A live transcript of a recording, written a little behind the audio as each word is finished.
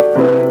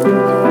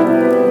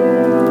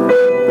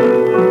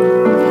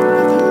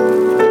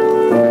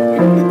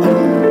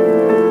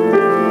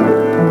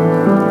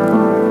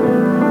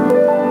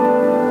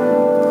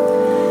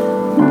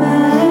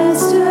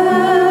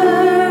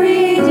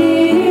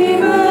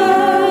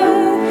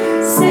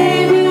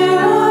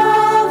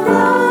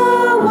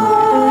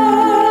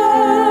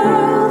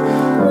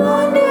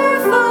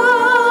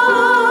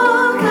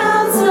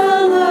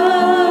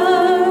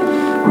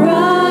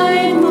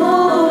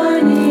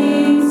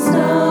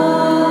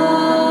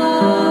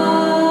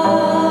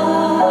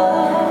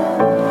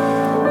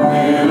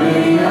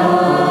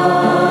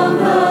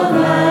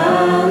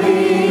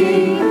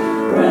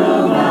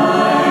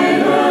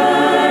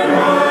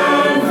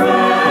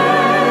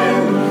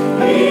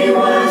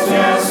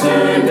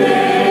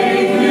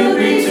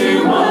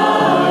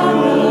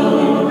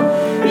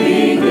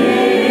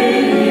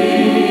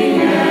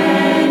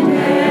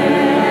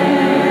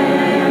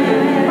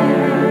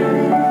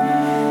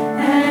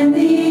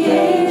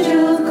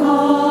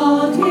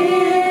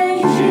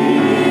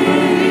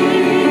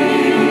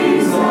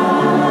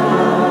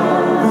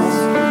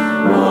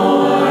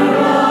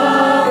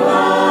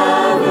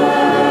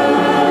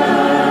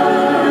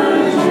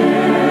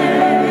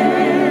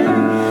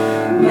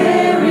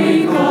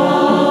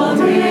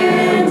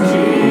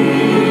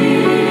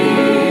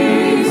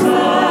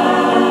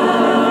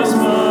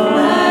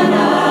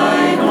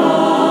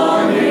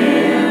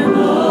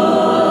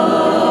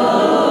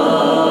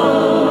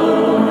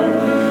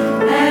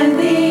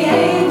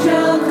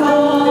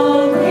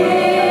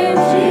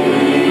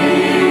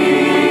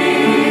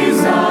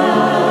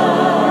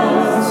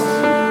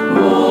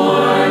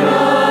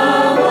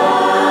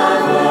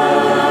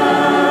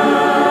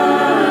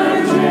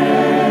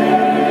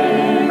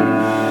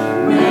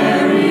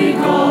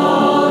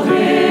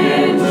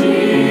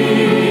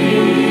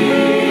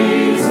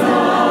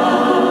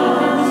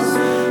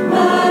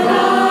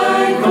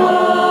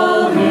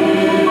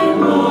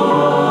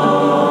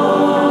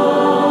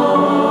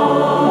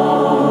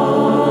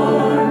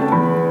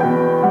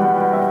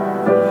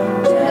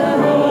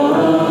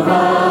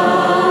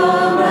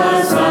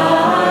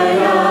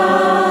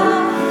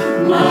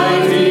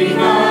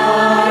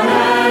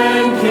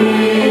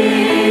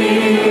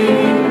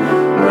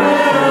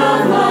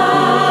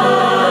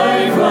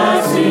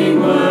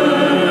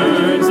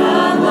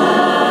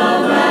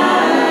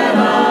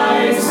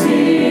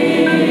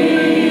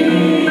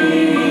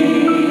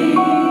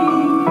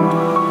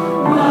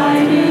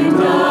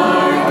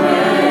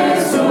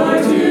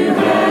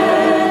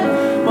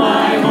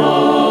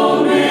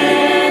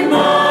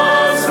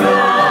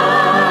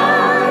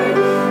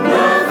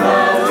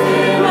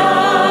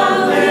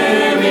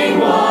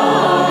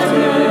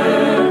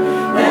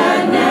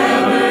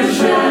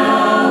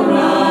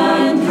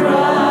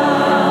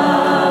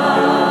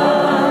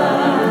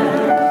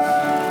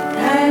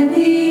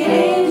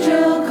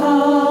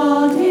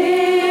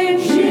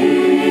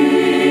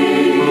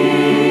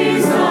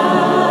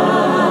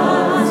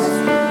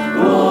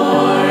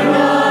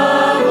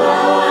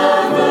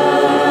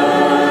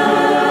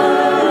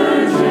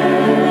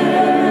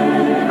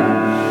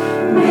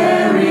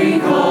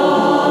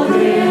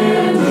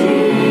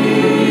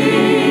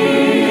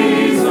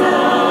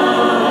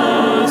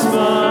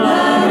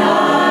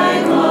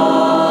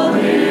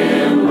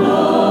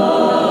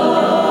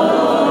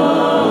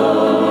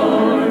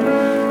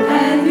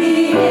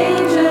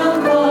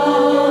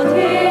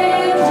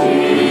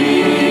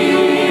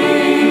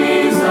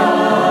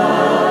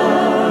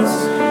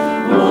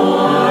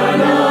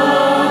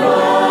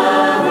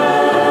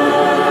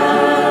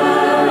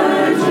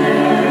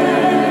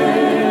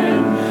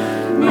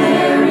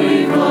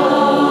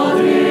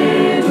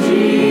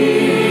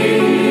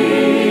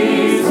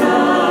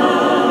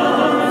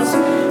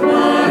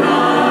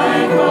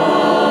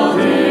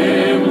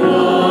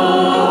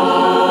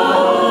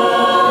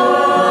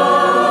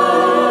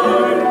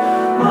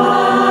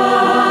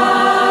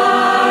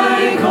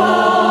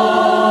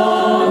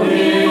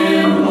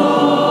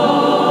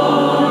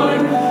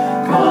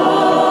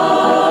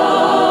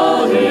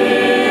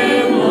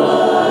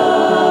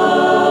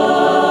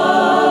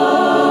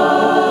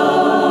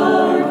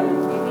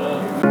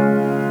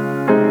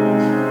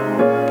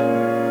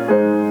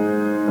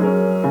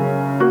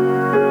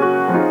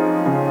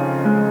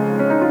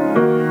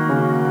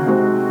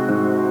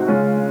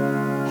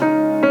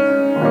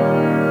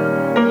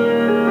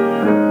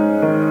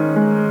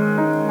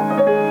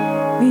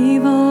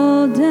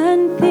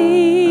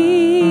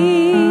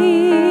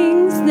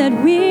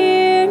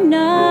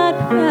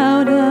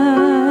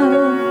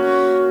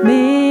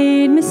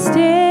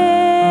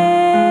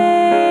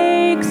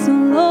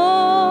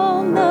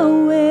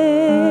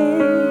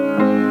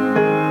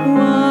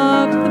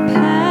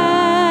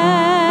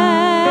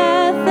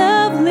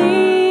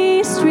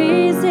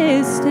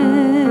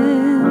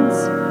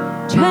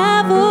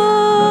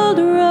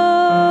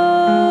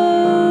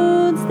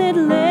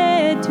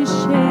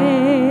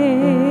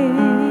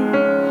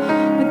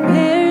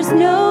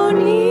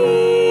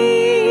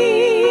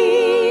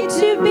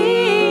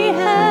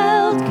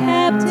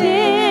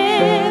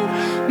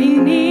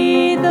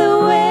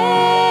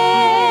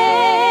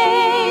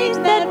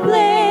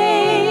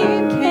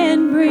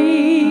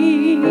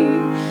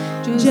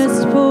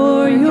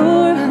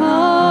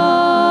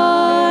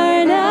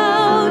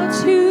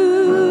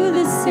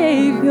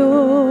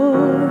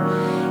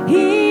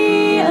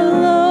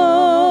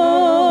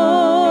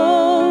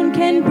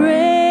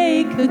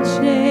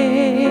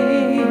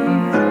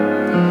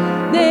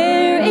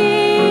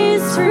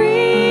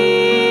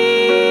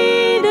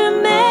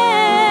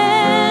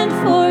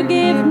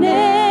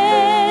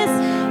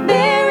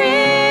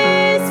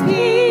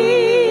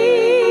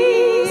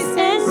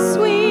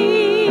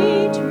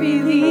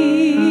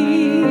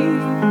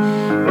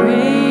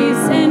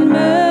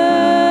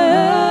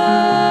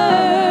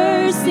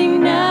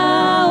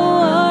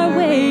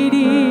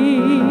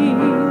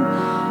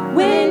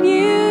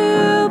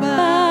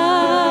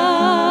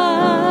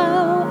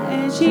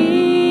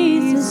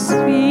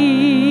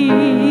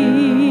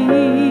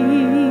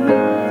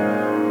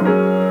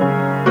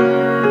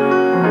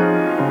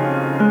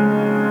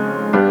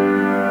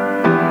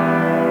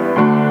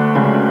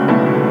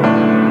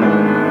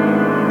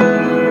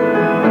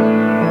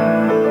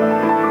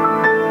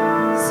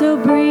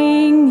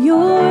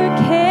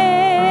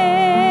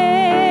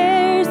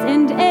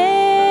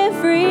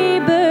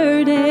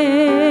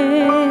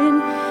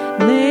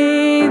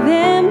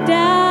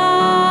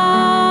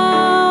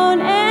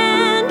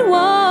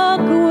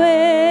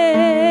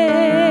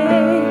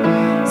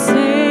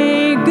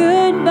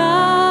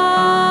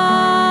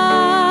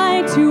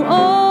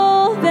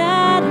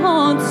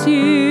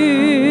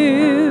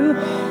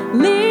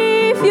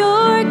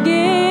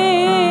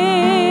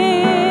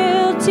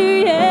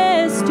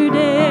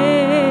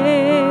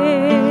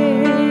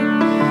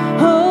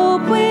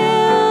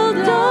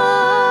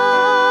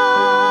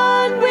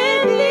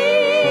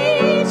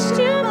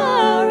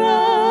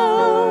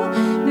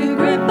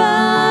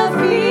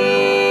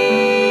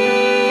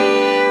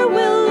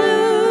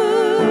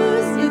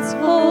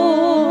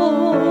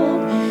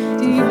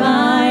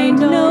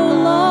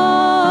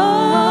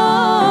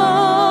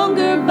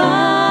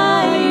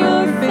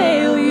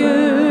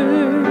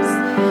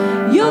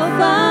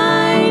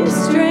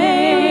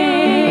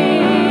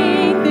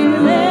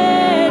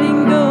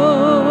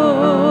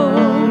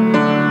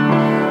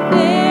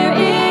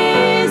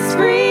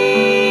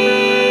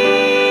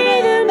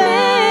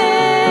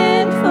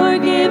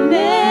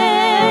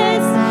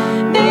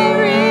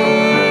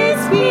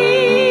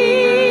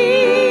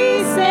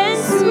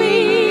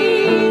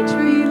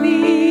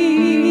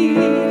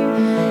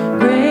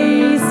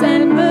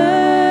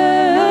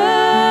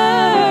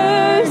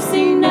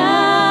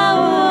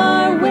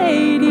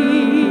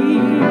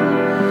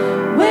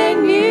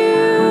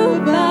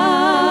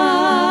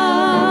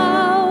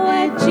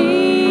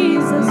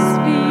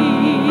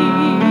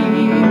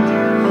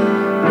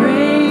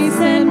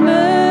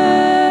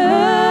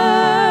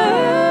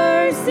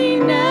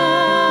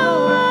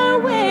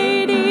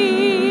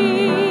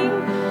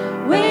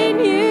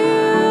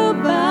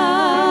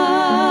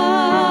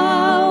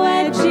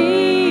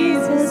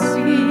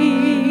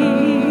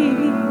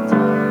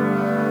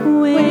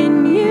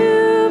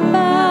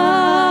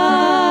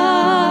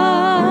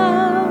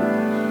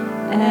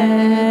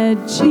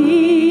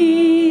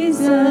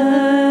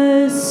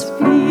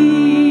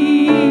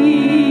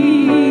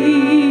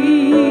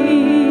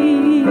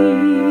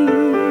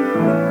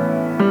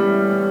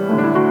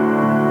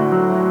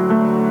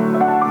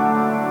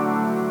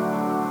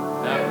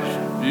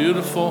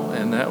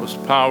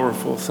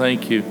powerful.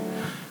 Thank you.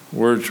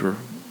 Words were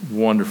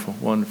wonderful,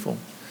 wonderful.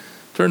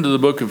 Turn to the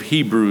book of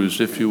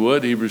Hebrews, if you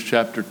would, Hebrews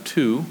chapter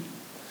 2.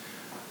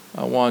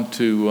 I want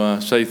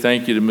to say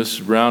thank you to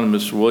Mrs. Brown and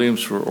Mr.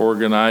 Williams for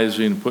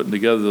organizing and putting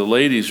together the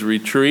ladies'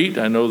 retreat.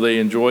 I know they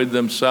enjoyed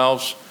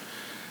themselves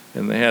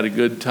and they had a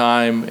good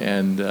time.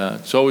 And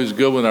it's always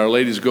good when our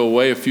ladies go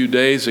away a few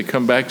days. They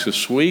come back so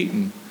sweet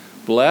and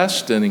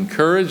blessed and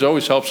encouraged. It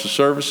always helps the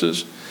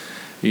services.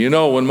 You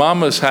know, when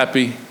Mama's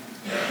happy,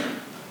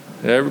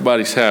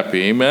 everybody's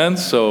happy. Amen?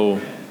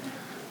 So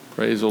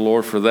praise the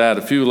Lord for that.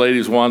 A few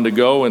ladies wanted to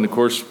go, and of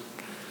course,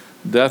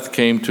 death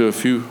came to a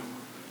few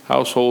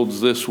households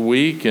this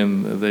week,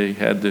 and they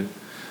had to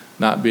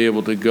not be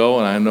able to go.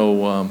 And I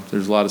know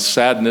there's a lot of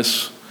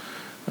sadness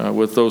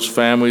with those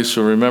families,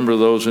 so remember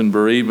those in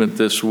bereavement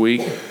this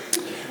week.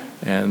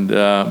 And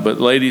but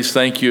ladies,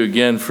 thank you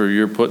again for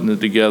your putting it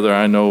together.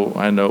 I know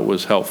it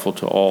was helpful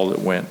to all that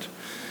went.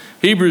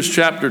 Hebrews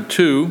chapter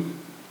 2,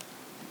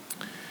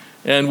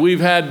 and we've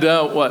had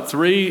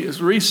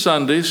three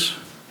Sundays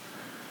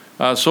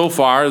so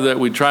far that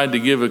we tried to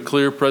give a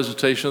clear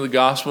presentation of the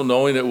gospel,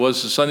 knowing it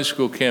was the Sunday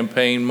school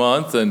campaign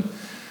month, and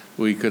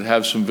we could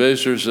have some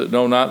visitors that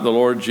know not the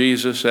Lord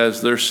Jesus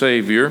as their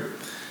Savior.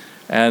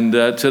 And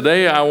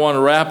today I want to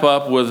wrap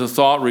up with a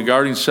thought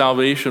regarding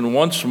salvation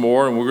once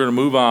more, and we're going to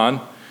move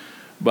on.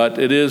 But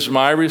it is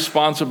my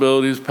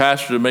responsibility as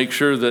pastor to make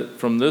sure that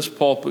from this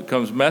pulpit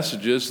comes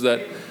messages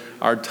that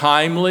are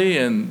timely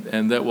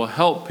and that will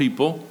help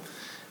people.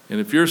 And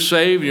if you're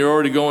saved, you're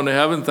already going to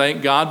heaven,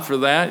 thank God for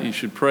that. You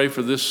should pray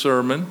for this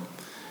sermon.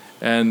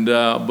 And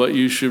but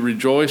you should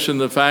rejoice in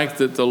the fact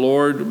that the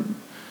Lord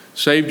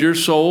saved your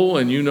soul,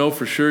 and you know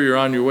for sure you're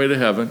on your way to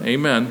heaven.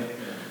 Amen.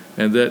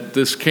 And that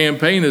this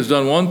campaign has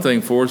done one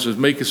thing for us, is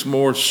make us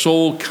more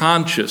soul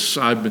conscious.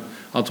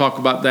 I'll talk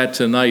about that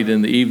tonight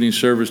in the evening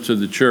service to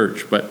the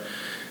church. But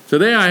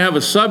today I have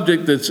a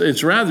subject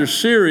it's rather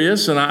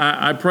serious, and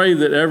I pray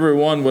that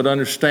everyone would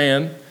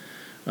understand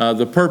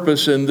the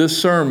purpose in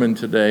this sermon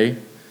today.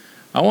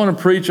 I want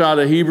to preach out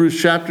of Hebrews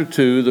chapter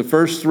 2, the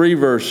first 3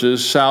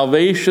 verses,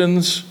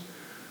 salvation's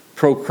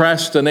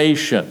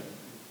procrastination.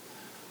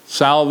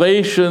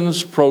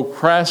 Salvation's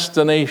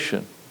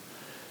procrastination.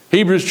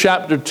 Hebrews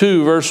chapter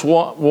 2, verse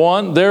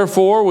 1,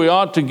 therefore we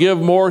ought to give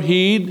more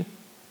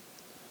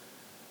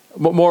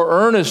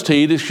earnest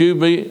heed,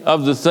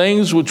 of the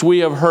things which we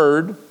have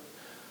heard,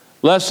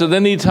 lest at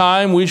any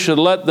time we should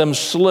let them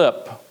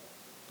slip.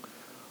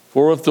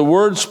 For if the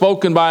word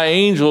spoken by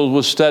angels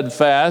was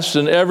steadfast,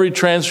 and every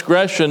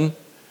transgression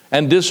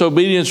and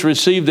disobedience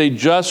received a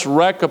just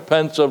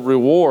recompense of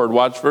reward,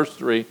 watch verse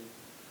 3,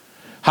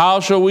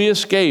 how shall we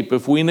escape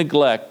if we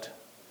neglect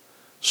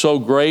so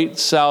great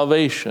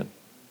salvation,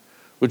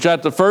 which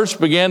at the first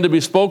began to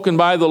be spoken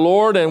by the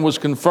Lord and was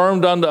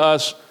confirmed unto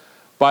us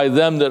by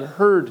them that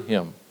heard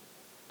him?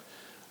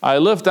 I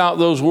lift out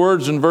those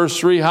words in verse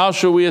 3, how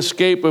shall we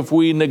escape if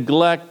we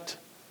neglect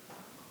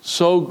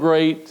so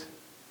great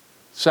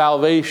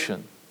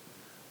salvation?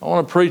 I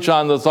want to preach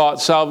on the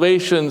thought,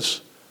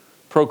 salvation's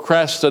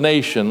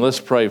procrastination. Let's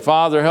pray.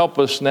 Father, help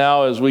us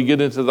now as we get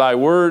into thy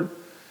word.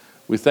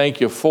 We thank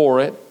you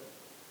for it.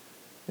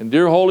 And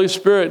dear Holy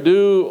Spirit,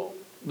 do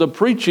the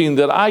preaching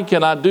that I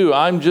cannot do.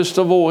 I'm just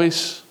a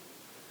voice.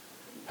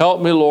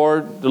 Help me,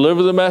 Lord.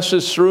 Deliver the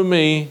message through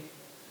me.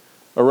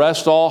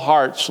 Arrest all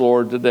hearts,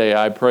 Lord, today.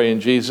 I pray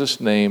in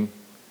Jesus' name.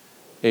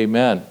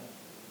 Amen.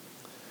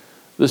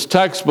 This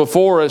text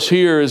before us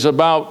here is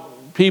about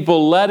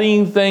people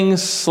letting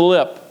things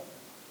slip,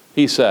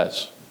 he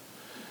says.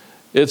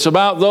 It's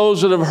about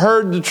those that have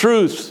heard the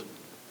truth,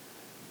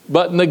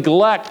 but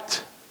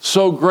neglect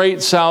so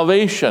great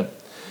salvation.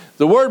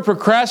 The word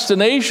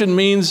procrastination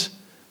means,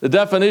 the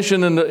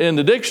definition in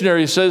the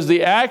dictionary says,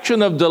 the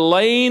action of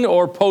delaying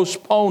or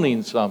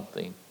postponing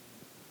something.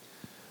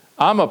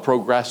 I'm a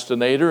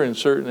procrastinator in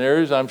certain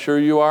areas. I'm sure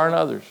you are in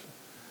others.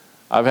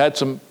 I've had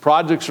some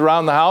projects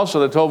around the house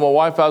that I told my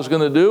wife I was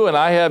going to do, and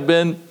I have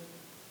been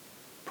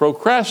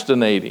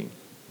procrastinating.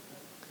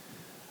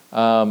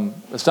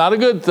 It's not a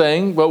good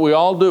thing, but we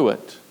all do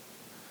it.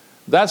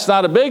 That's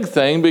not a big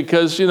thing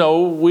because,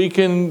 we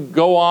can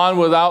go on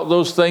without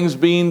those things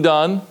being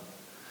done.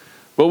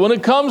 But when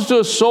it comes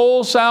to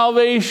soul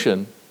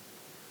salvation,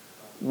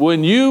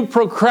 when you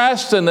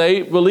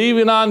procrastinate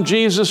believing on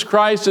Jesus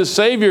Christ as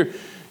Savior,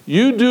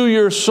 you do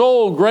your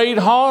soul great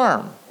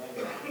harm.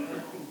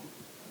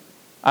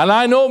 And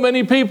I know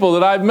many people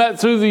that I've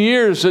met through the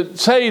years that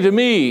say to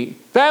me,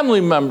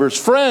 family members,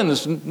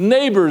 friends,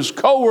 neighbors,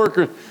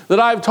 co-workers that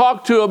I've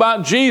talked to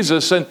about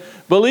Jesus and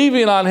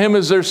believing on him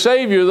as their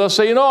Savior, they'll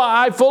say,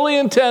 I fully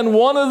intend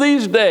one of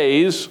these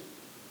days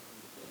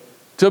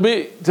to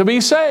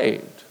be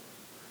saved.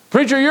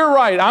 Preacher, you're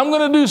right. I'm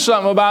going to do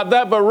something about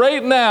that, but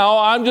right now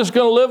I'm just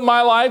going to live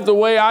my life the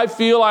way I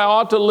feel I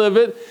ought to live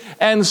it,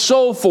 and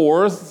so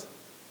forth.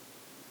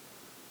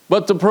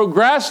 But the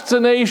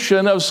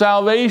procrastination of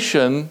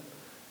salvation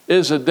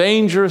is a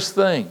dangerous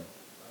thing.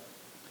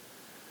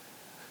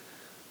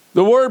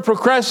 The word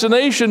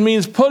procrastination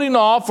means putting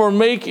off or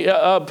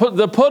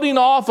putting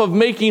off of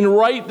making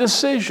right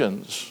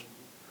decisions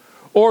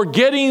or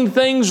getting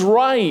things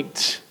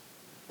right.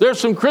 There's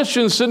some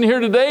Christians sitting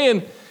here today,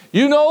 and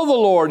you know the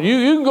Lord.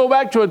 You can go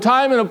back to a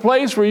time and a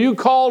place where you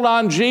called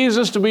on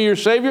Jesus to be your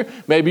Savior.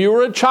 Maybe you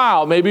were a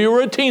child. Maybe you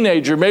were a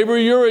teenager.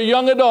 Maybe you were a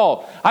young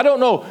adult. I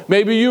don't know.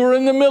 Maybe you were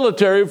in the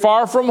military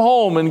far from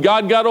home and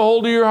God got a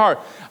hold of your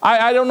heart.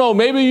 I don't know.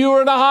 Maybe you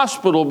were in a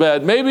hospital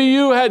bed. Maybe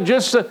you had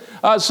just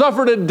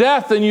suffered a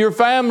death in your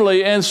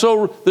family, and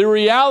so the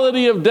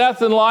reality of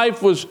death in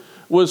life was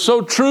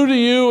so true to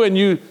you, and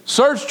you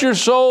searched your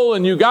soul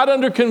and you got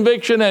under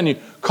conviction and you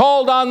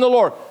called on the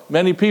Lord.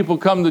 Many people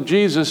come to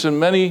Jesus in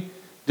many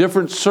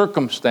different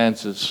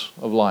circumstances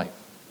of life.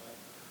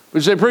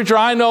 We say, preacher,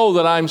 I know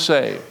that I'm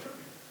saved,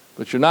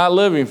 but you're not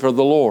living for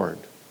the Lord.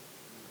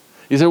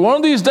 He said, one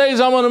of these days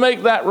I'm going to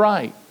make that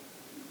right.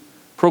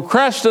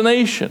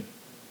 Procrastination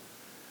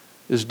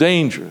is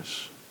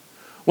dangerous.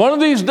 One of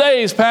these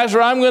days,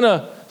 Pastor, I'm going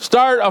to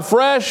start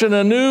afresh and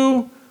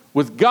anew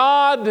with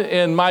God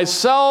and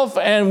myself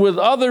and with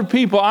other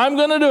people. I'm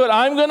going to do it.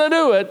 I'm going to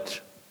do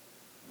it.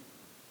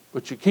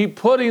 But you keep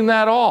putting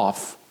that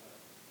off.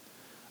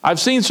 I've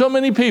seen so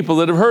many people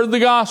that have heard the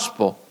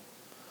gospel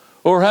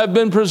or have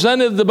been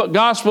presented the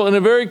gospel in a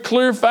very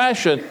clear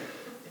fashion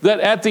that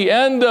at the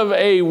end of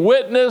a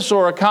witness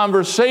or a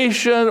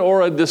conversation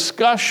or a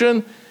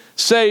discussion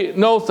say,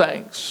 no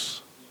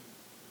thanks,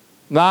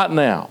 not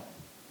now.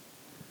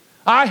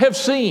 I have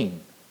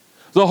seen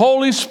the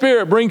Holy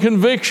Spirit bring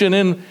conviction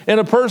in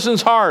a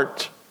person's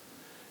heart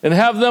and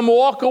have them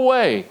walk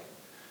away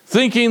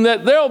thinking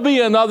that there'll be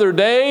another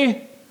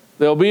day,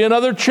 there'll be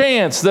another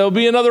chance, there'll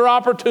be another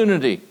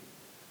opportunity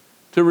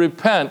to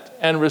repent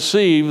and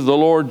receive the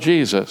Lord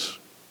Jesus.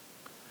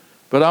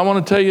 But I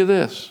want to tell you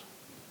this,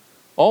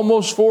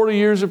 almost 40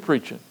 years of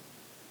preaching,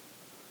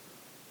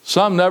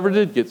 some never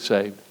did get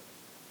saved.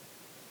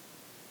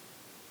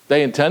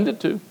 They intended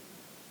to.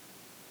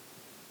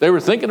 They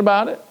were thinking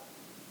about it.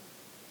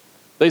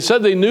 They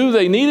said they knew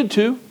they needed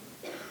to.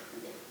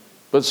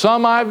 But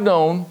some I've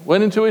known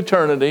went into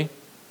eternity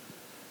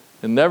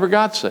and never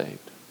got saved.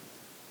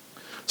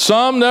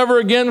 Some never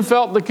again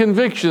felt the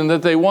conviction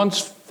that they once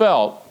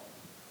felt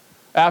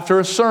after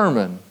a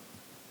sermon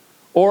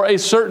or a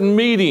certain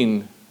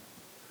meeting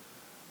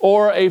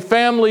or a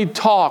family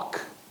talk.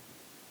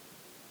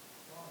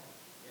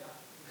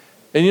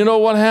 And you know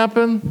what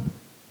happened?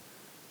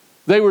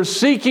 They were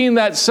seeking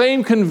that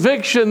same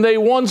conviction they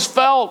once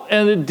felt,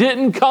 and it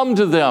didn't come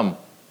to them.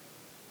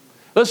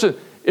 Listen,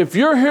 if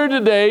you're here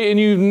today and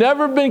you've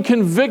never been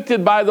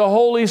convicted by the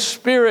Holy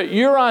Spirit,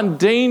 you're on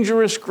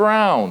dangerous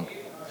ground.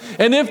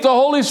 And if the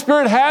Holy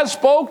Spirit has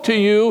spoke to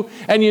you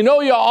and you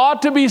know you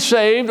ought to be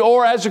saved,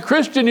 or as a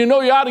Christian you know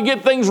you ought to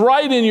get things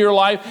right in your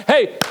life,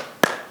 hey,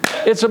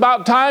 it's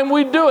about time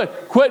we do it.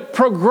 Quit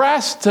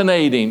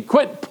procrastinating.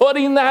 Quit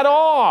putting that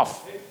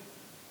off.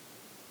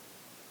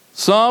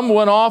 Some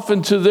went off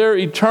into their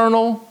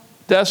eternal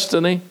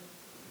destiny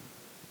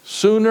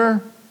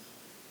sooner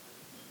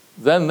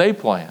than they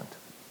planned.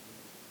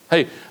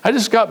 Hey, I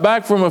just got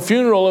back from a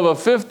funeral of a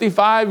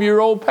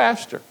 55-year-old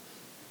pastor.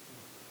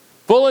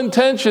 Full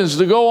intentions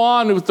to go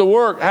on with the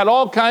work, had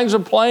all kinds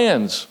of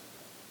plans.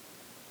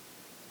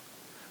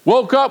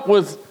 Woke up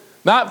with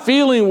not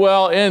feeling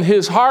well, and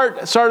his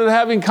heart started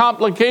having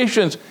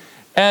complications,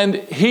 and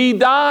he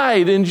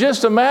died in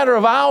just a matter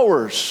of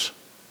hours.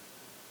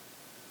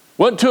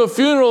 Went to a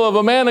funeral of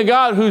a man of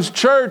God whose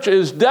church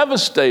is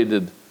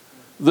devastated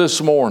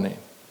this morning.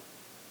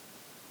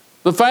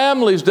 The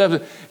family's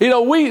devastated. You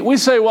know, we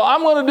say, well,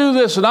 I'm going to do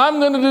this and I'm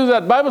going to do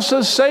that. The Bible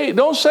says,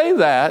 don't say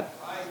that.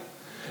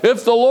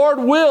 If the Lord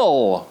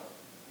will,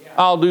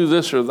 I'll do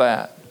this or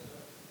that.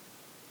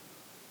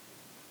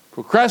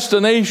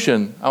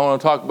 Procrastination, I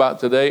want to talk about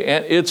today,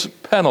 and its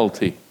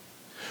penalty.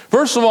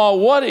 First of all,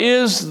 what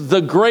is the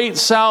great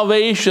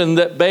salvation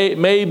that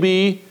may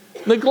be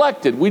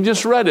neglected? We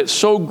just read it.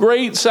 So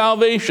great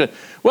salvation.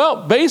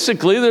 Well,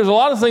 basically, there's a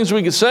lot of things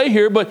we could say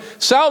here, but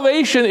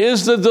salvation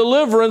is the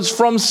deliverance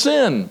from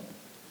sin.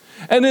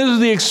 And it is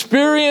the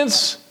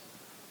experience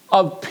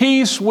of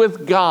peace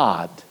with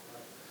God.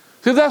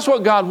 Because that's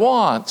what God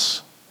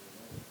wants.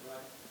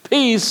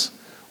 Peace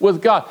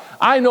with God.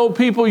 I know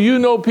people, you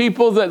know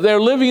people, that they're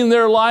living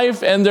their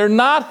life and they're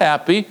not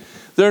happy.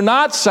 They're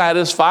not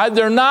satisfied.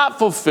 They're not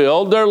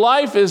fulfilled. Their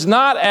life is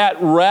not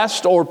at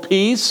rest or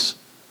peace.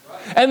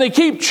 And they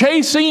keep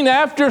chasing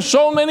after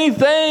so many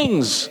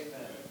things.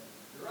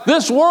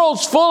 This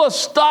world's full of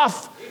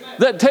stuff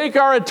that take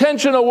our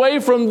attention away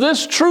from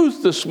this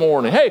truth this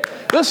morning. Hey,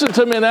 listen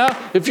to me now.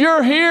 If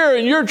you're here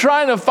and you're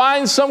trying to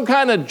find some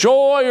kind of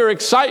joy or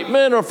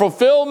excitement or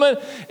fulfillment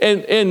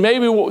in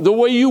maybe the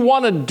way you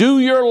want to do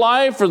your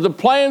life or the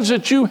plans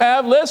that you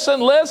have,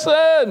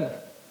 listen.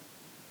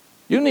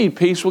 You need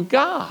peace with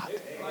God.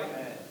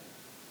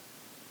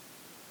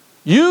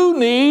 You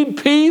need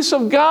peace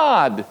of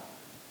God.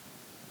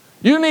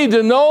 You need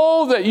to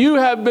know that you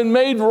have been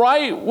made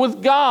right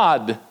with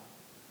God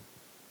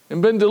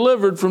and been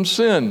delivered from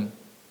sin.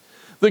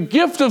 The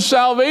gift of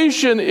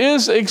salvation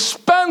is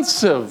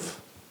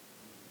expensive.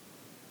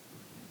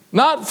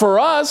 Not for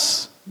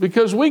us,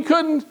 because we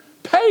couldn't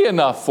pay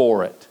enough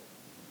for it.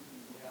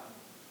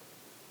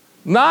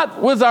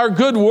 Not with our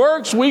good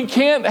works, we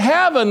can't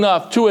have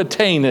enough to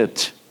attain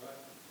it.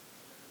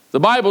 The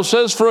Bible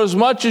says, for as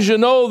much as you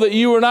know that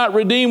you were not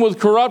redeemed with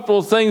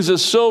corruptible things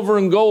as silver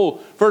and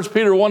gold. 1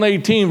 Peter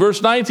 1:18,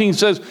 verse 19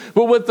 says,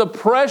 but with the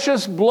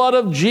precious blood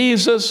of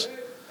Jesus,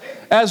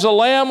 as a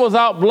lamb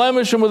without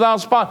blemish and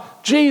without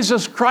spot.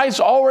 Jesus Christ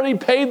already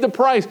paid the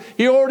price.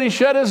 He already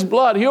shed his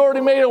blood. He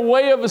already made a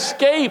way of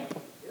escape.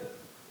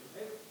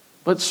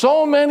 But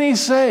so many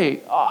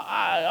say,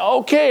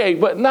 okay,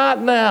 but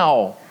not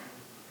now.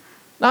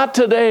 Not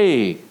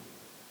today.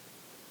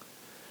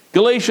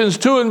 Galatians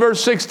 2 and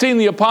verse 16,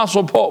 the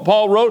Apostle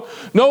Paul wrote,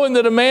 knowing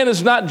that a man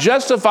is not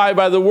justified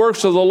by the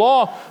works of the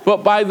law,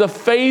 but by the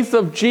faith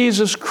of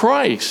Jesus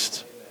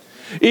Christ.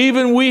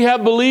 Even we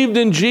have believed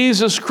in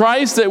Jesus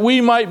Christ that we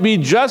might be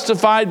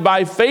justified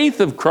by faith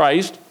of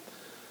Christ,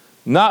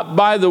 not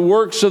by the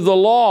works of the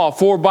law.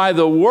 For by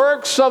the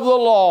works of the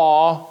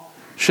law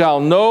shall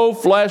no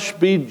flesh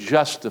be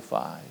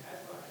justified.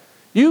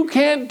 You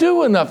can't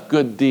do enough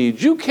good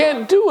deeds. You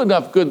can't do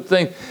enough good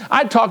things.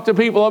 I talk to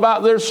people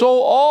about their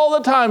soul all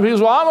the time. People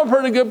say, well, I'm a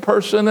pretty good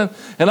person, and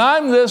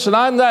I'm this and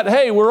I'm that.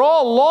 Hey, we're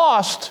all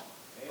lost,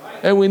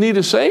 and we need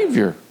a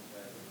Savior.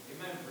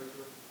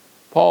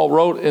 Paul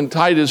wrote in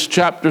Titus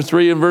chapter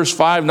 3 and verse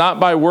 5, not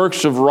by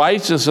works of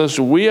righteousness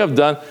we have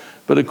done,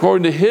 but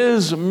according to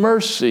his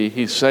mercy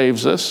he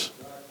saves us.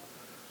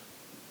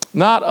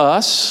 Not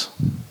us.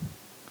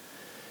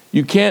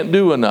 You can't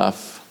do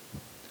enough.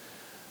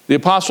 The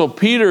Apostle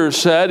Peter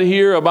said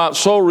here about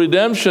soul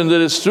redemption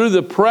that it's through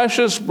the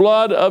precious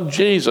blood of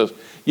Jesus.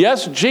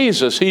 Yes,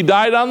 Jesus, he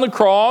died on the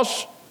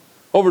cross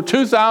over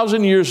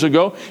 2,000 years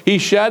ago. He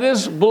shed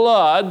his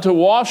blood to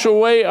wash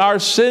away our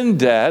sin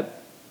debt.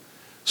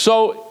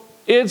 So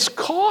it's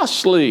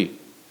costly,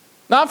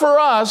 not for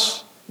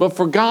us, but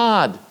for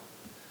God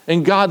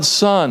and God's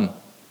Son.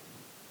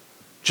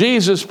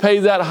 Jesus paid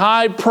that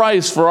high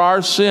price for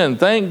our sin.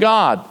 Thank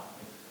God.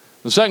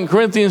 In 2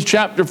 Corinthians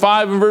chapter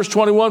 5 and verse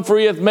 21, for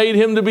he hath made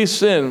him to be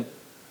sin,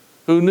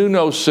 who knew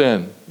no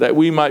sin, that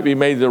we might be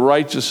made the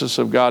righteousness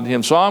of God in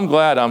him. So I'm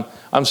glad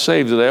I'm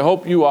saved today. I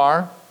hope you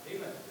are.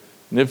 Amen.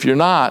 And if you're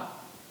not,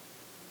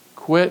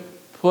 quit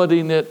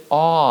putting it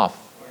off.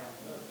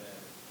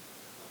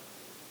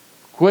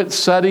 Quit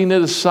setting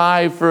it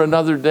aside for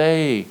another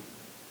day.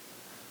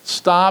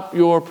 Stop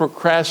your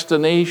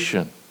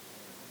procrastination.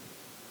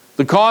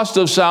 The cost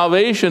of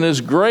salvation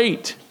is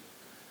great.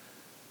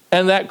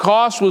 And that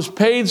cost was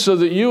paid so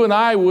that you and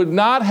I would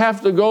not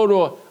have to go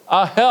to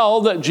a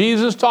hell that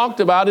Jesus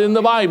talked about in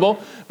the Bible,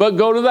 but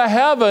go to the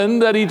heaven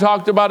that he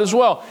talked about as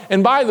well.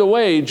 And by the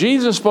way,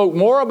 Jesus spoke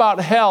more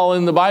about hell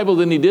in the Bible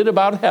than he did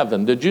about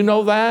heaven. Did you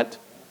know that?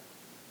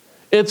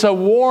 It's a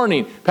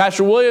warning.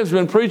 Pastor Williams has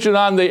been preaching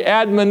on the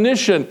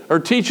admonition, or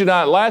teaching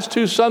on it last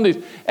 2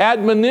 Sundays.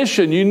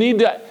 Admonition. You need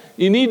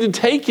to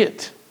take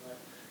it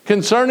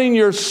concerning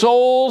your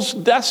soul's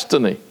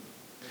destiny.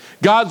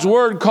 God's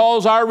word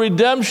calls our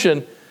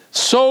redemption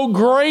so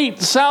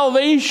great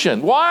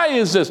salvation. Why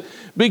is this?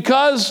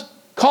 Because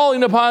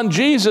calling upon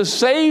Jesus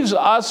saves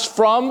us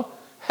from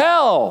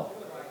hell.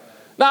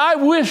 Now, I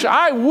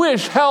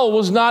wish hell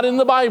was not in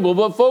the Bible,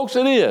 but folks,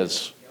 it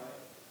is.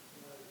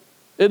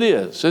 It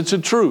is. It's a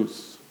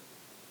truth.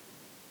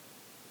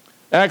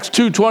 Acts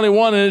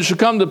 2:21, and it shall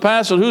come to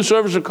pass that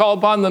whosoever shall call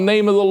upon the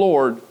name of the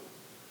Lord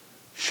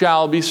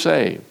shall be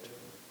saved.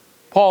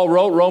 Paul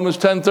wrote, Romans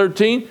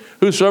 10:13,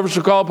 whosoever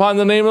shall call upon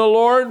the name of the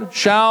Lord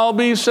shall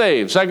be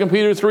saved. 2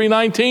 Peter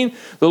 3:19,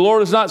 the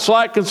Lord is not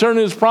slack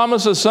concerning his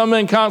promise, as some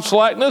men count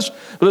slackness,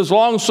 but is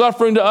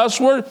long-suffering to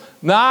usward,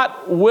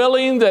 not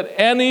willing that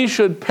any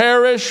should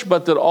perish,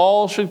 but that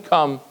all should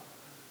come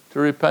to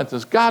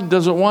repentance. God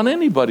doesn't want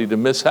anybody to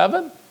miss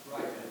heaven.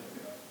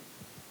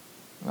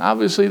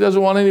 Obviously, he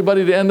doesn't want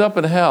anybody to end up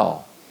in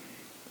hell.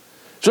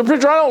 So,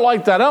 preacher, I don't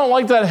like that. I don't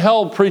like that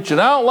hell preaching.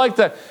 I don't like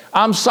that.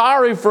 I'm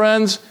sorry,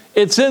 friends.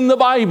 It's in the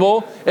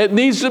Bible. It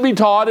needs to be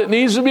taught. It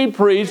needs to be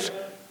preached.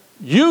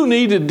 You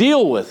need to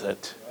deal with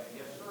it.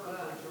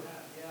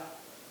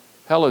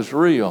 Hell is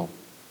real.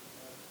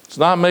 It's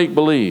not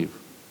make-believe.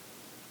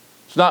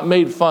 It's not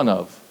made fun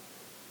of.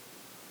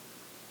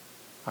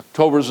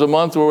 October's the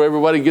month where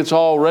everybody gets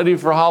all ready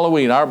for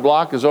Halloween. Our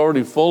block is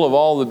already full of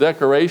all the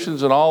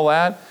decorations and all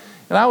that.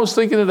 And I was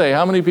thinking today,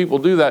 how many people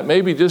do that?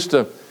 Maybe just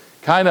to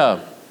kind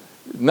of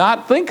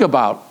not think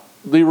about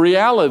the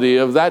reality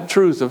of that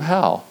truth of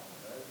hell.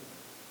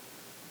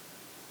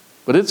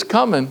 But it's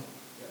coming.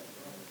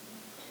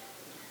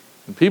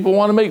 And people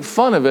want to make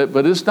fun of it,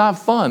 but it's not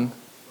fun.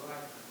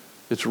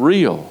 It's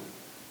real.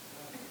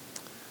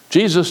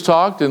 Jesus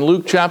talked in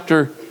Luke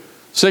chapter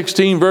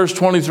 16, verse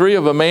 23,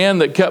 of a man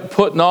that kept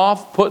putting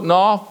off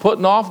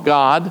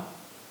God.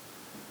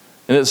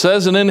 And it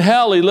says, and in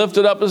hell he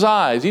lifted up his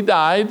eyes. He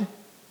died.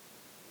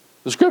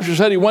 The scripture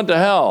said he went to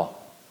hell.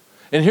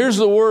 And here's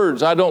the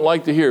words I don't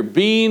like to hear.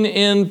 Being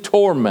in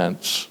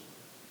torments.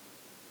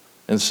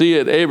 and see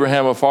it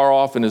Abraham afar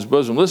off in his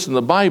bosom. Listen,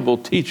 the Bible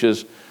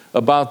teaches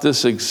about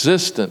this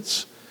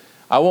existence.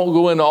 I won't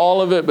go into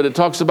all of it, but it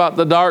talks about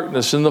the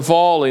darkness and the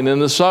falling and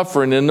the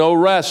suffering and no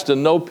rest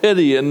and no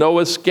pity and no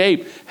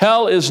escape.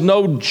 Hell is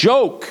no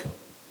joke.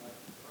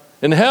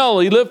 In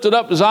hell, he lifted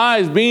up his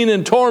eyes, being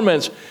in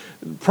torments.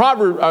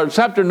 Proverbs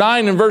chapter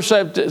 9 and verse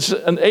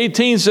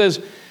 18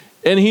 says,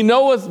 and he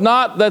knoweth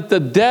not that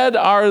the dead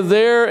are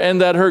there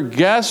and that her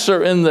guests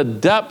are in the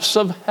depths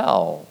of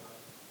hell.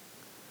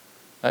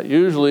 That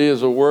usually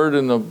is a word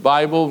in the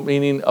Bible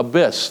meaning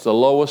abyss, the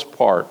lowest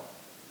part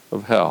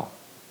of hell.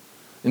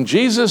 And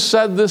Jesus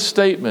said this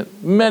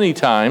statement many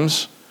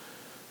times.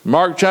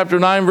 Mark chapter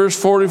 9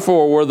 verse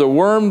 44, where the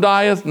worm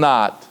dieth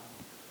not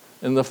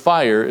and the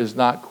fire is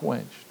not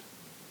quenched.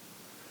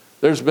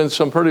 There's been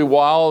some pretty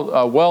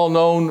wild,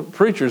 well-known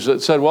preachers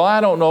that said, well,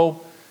 I don't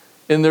know,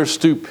 in their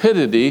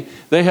stupidity,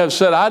 they have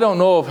said, I don't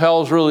know if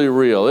hell's really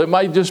real. It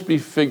might just be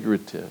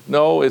figurative.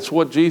 No, it's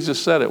what Jesus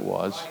said it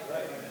was.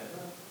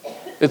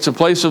 It's a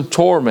place of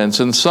torments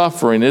and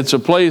suffering. It's a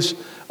place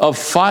of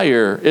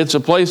fire. It's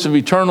a place of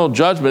eternal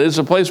judgment. It's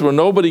a place where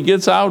nobody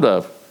gets out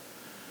of,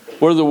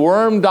 where the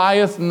worm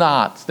dieth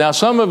not. Now,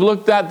 some have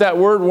looked at that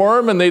word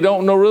worm and they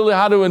don't know really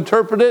how to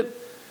interpret it.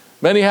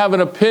 Many have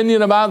an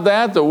opinion about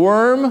that. The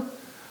worm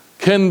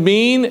can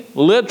mean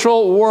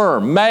literal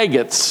worm,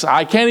 maggots.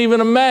 I can't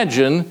even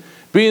imagine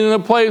being in a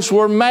place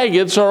where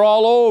maggots are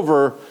all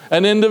over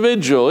an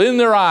individual, in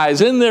their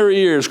eyes, in their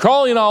ears,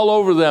 crawling all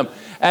over them.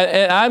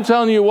 And I'm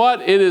telling you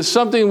what, it is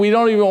something we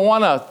don't even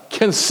want to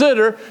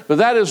consider, but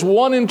that is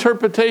one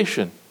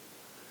interpretation.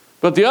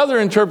 But the other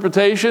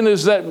interpretation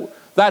is that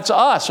that's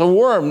us, a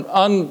worm,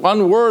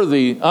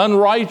 unworthy,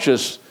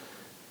 unrighteous,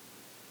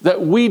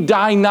 that we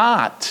die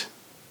not.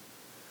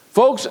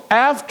 Folks,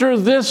 after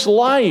this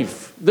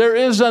life, there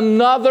is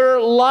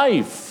another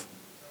life.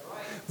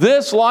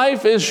 This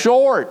life is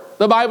short.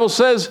 The Bible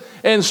says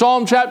in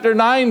Psalm chapter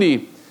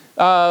 90,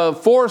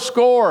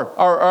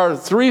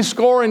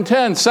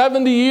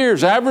 70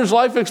 years, average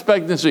life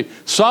expectancy.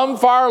 Some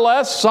far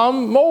less,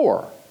 some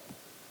more.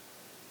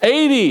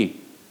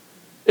 80,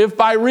 if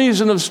by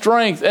reason of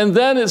strength. And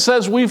then it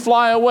says we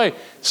fly away.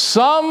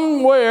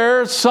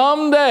 Somewhere,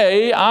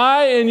 someday,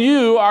 I and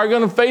you are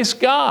going to face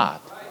God.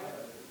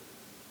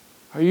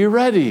 Are you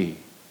ready?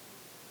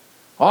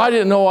 Oh, I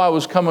didn't know I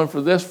was coming for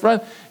this.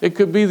 Friend, it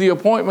could be the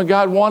appointment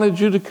God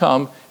wanted you to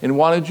come and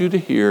wanted you to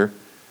hear,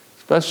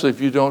 especially if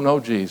you don't know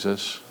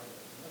Jesus.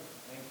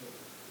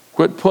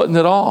 Quit putting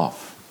it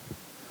off.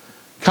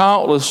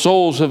 Countless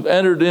souls have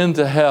entered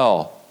into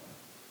hell.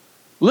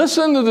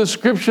 Listen to the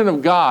description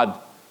of God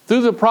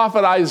through the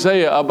prophet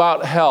Isaiah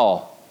about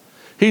hell.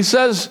 He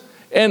says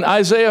in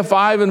Isaiah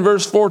 5 and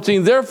verse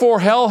 14,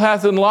 therefore hell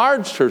hath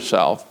enlarged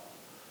herself,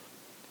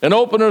 and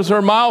openeth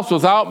her mouth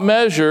without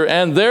measure,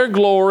 and their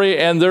glory,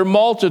 and their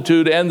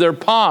multitude, and their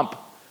pomp.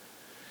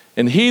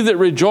 And he that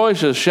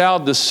rejoiceth shall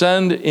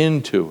descend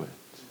into it.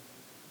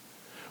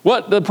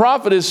 What the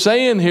prophet is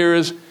saying here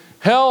is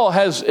hell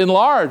has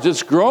enlarged,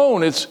 it's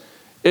grown, it's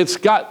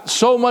got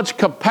so much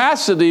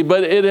capacity,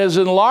 but it has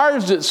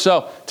enlarged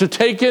itself to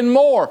take in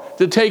more,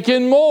 to take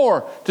in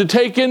more, to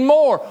take in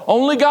more.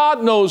 Only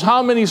God knows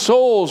how many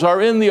souls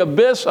are in the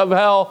abyss of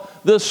hell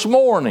this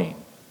morning.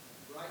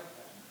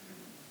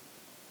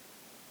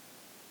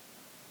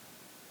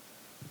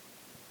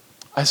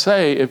 I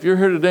say, if you're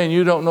here today and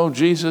you don't know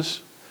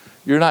Jesus,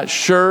 you're not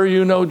sure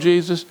you know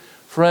Jesus,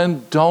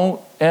 friend,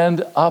 don't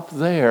end up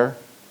there.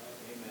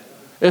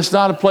 It's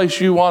not a place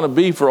you want to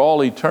be for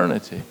all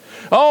eternity.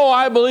 Oh,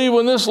 I believe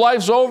when this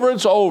life's over,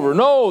 it's over.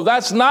 No,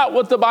 that's not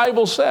what the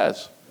Bible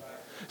says.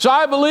 So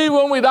I believe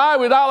when we die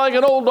like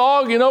an old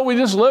dog. You know, we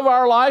just live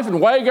our life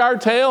and wag our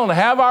tail and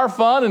have our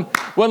fun. And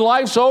when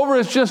life's over,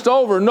 it's just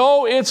over.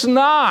 No, it's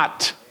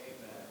not.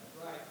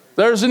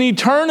 There's an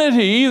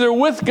eternity either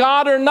with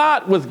God or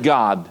not with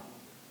God.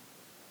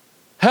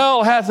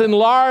 Hell hath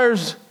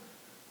enlarged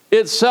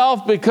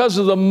itself because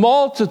of the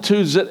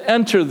multitudes that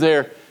enter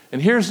there. And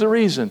here's the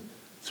reason.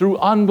 Through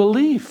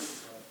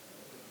unbelief.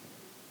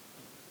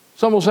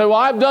 Some will say, well,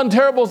 I've done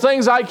terrible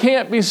things. I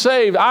can't be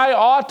saved. I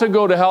ought to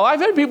go to hell.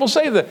 I've had people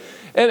say that.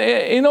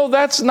 And you know,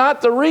 that's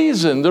not the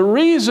reason. The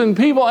reason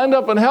people end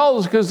up in hell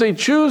is because they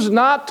choose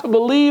not to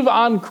believe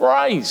on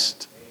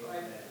Christ.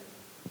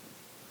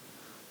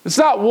 It's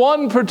not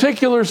one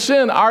particular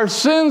sin. Our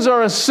sins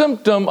are a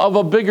symptom of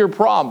a bigger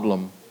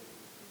problem.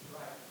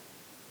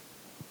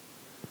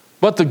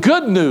 But the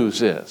good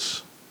news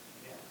is,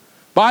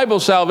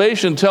 Bible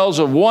salvation tells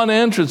of one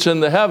entrance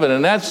into heaven,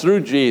 and that's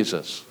through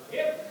Jesus.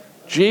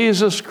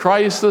 Jesus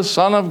Christ, the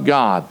Son of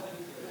God.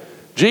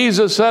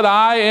 Jesus said,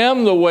 I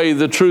am the way,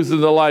 the truth,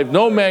 and the life.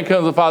 No man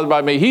comes to the Father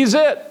by me. He's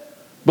it.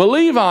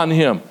 Believe on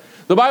him.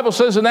 The Bible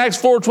says in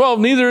Acts 4:12,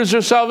 neither is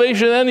there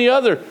salvation in any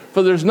other,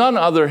 for there's none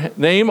other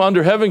name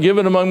under heaven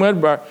given among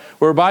men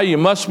whereby you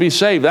must be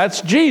saved.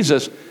 That's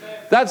Jesus.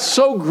 That's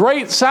so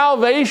great.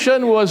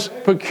 Salvation was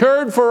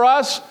procured for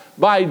us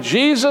by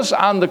Jesus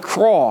on the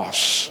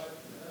cross.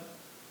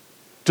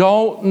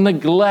 Don't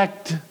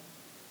neglect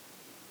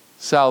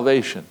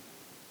salvation.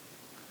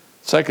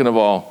 Second of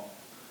all,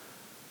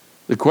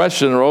 The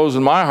question arose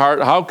in my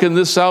heart, how can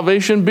this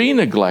salvation be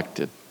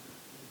neglected?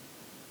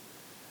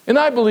 And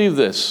I believe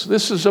this.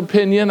 This is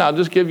opinion. I'll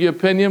just give you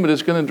opinion, but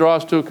it's going to draw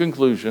us to a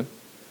conclusion.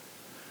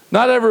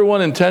 Not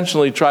everyone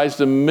intentionally tries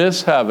to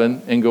miss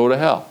heaven and go to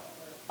hell.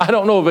 I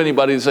don't know of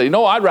anybody that say,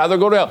 no, I'd rather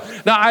go to hell.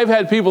 Now, I've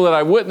had people that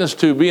I've witnessed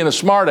to being a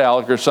smart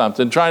aleck or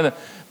something,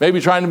 maybe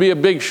trying to be a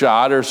big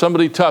shot or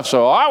somebody tough.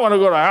 So I want to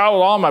go to hell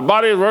with all my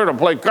buddies. We're going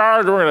to play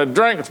cards. We're going to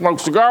drink and smoke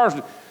cigars.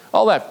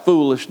 All that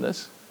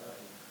foolishness.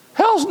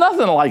 Hell's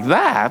nothing like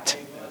that.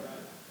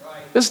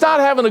 It's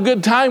not having a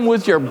good time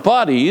with your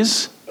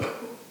buddies.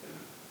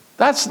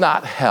 That's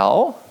not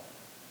hell.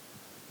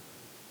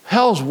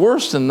 Hell's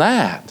worse than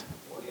that,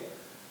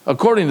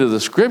 according to the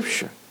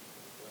Scripture.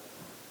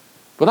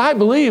 But I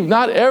believe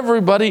not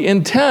everybody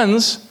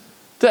intends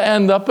to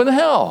end up in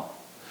hell.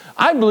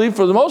 I believe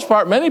for the most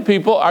part, many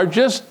people are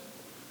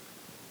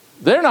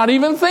they're not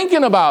even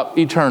thinking about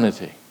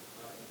eternity.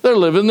 They're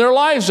living their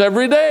lives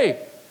every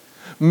day.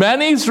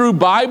 Many through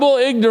Bible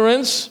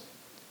ignorance,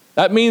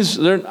 that means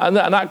I'm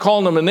not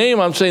calling them a name,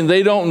 I'm saying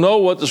they don't know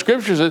what the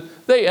Scripture says,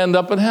 they end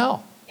up in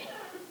hell.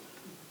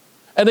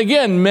 And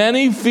again,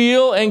 many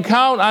feel and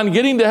count on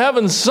getting to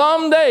heaven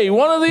someday,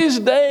 one of these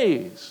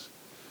days.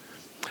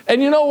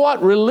 And you know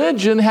what?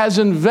 Religion has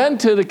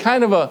invented a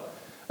kind of a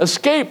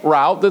escape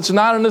route that's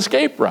not an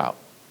escape route.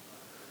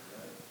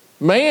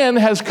 Man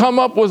has come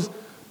up with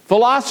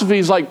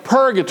philosophies like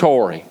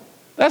purgatory.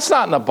 That's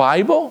not in the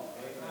Bible.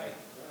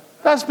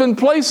 That's been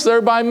placed there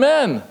by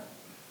men.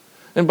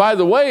 And by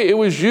the way, it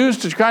was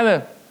used to kind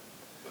of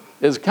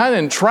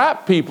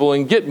entrap people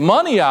and get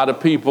money out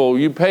of people.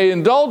 You pay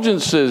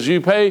indulgences,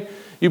 you pay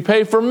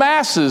for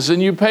masses,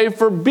 and you pay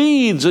for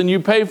beads, and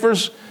you pay for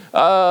little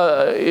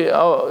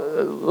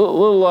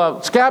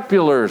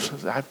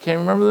scapulars. I can't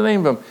remember the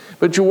name of them.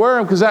 But you wear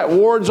them because that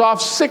wards off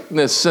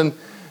sickness, and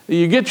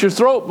you get your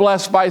throat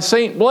blessed by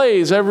St.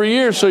 Blaise every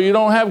year so you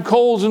don't have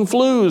colds and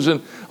flus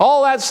and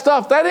all that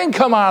stuff. That didn't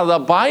come out of the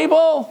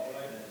Bible.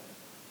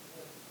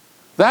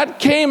 That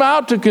came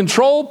out to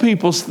control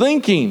people's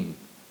thinking.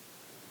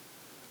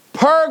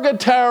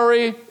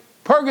 Purgatory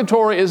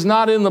is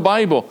not in the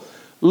Bible.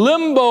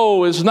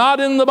 Limbo is not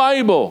in the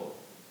Bible.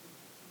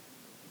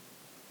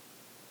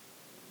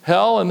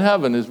 Hell and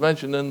heaven is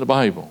mentioned in the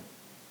Bible.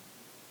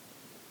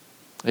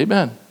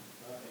 Amen.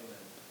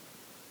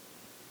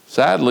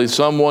 Sadly,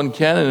 someone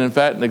can and in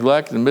fact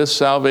neglect and miss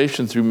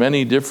salvation through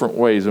many different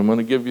ways. I'm going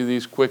to give you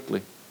these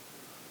quickly.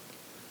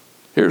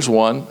 Here's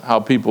one, how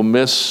people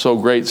miss so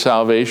great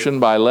salvation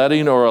by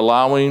letting or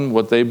allowing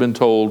what they've been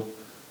told,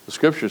 the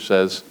Scripture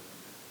says,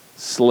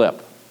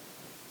 slip.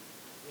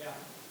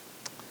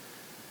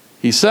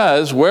 He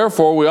says,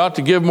 wherefore we ought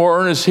to give more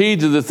earnest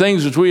heed to the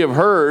things which we have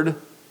heard,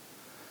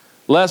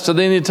 lest at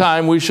any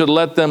time we should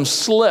let them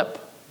slip.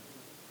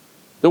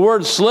 The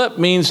word slip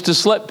means to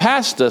slip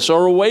past us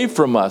or away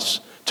from us,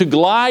 to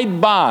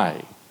glide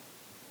by.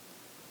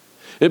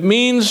 It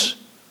means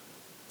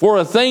for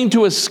a thing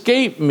to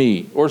escape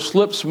me or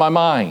slips my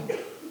mind.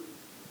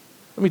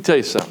 Let me tell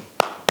you something.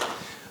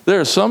 There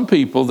are some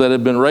people that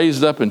have been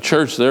raised up in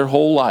church their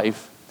whole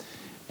life,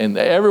 and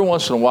every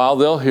once in a while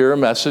they'll hear a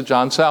message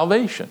on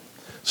salvation.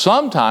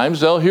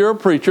 Sometimes they'll hear a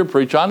preacher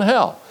preach on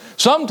hell.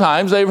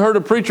 Sometimes they've heard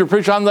a preacher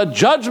preach on the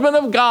judgment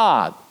of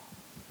God.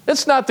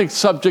 It's not the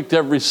subject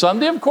every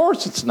Sunday. Of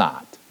course it's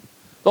not.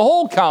 The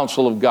whole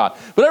counsel of God.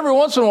 But every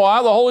once in a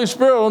while, the Holy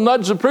Spirit will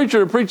nudge the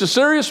preacher to preach a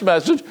serious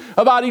message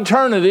about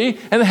eternity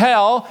and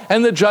hell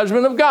and the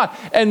judgment of God.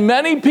 And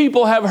many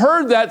people have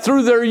heard that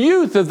through their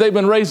youth as they've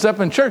been raised up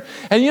in church.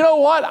 And you know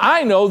what?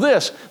 I know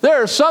this.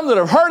 There are some that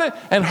have heard it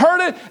and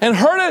heard it and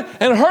heard it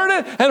and heard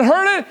it and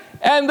heard it,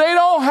 and they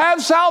don't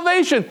have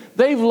salvation.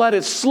 They've let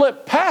it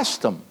slip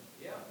past them.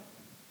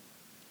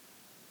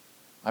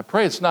 I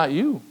pray it's not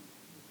you.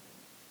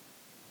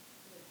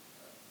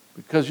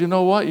 Because you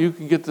know what? You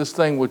can get this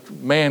thing which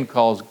man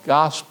calls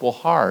gospel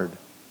hard.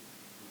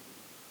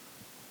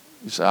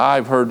 You say,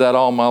 I've heard that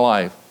all my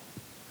life.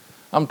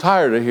 I'm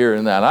tired of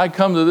hearing that. I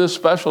come to this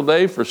special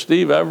day for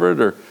Steve Everett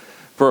or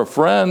for a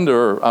friend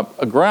or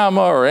a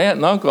grandma or aunt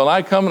and uncle, and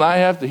I come and I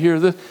have to hear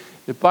this.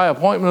 If by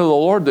appointment of the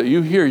Lord that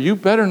you hear, you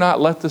better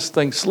not let this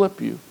thing slip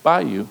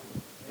by you.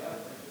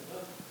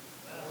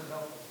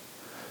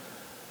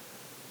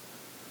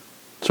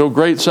 So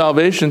great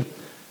salvation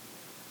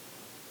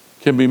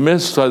can be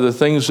missed by the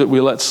things that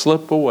we let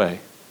slip away.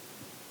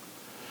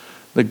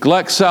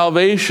 Neglect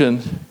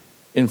salvation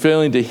in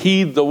failing to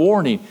heed the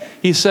warning.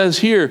 He says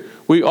here,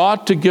 we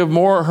ought to give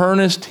more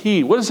earnest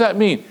heed. What does that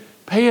mean?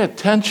 Pay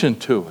attention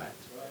to it.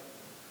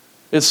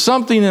 It's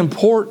something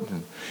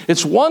important.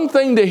 It's one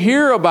thing to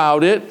hear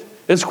about it.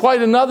 It's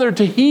quite another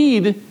to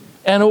heed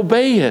and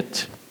obey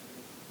it.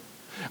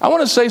 I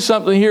want to say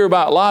something here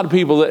about a lot of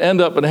people that end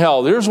up in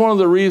hell. Here's one of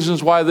the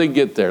reasons why they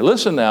get there.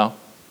 Listen now.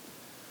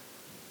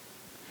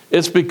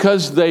 It's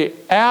because they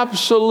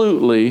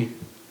absolutely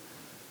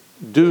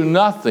do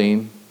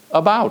nothing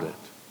about it.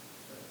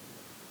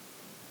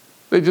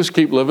 They just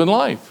keep living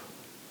life.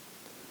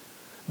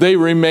 They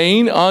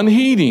remain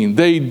unheeding.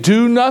 They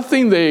do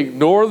nothing. They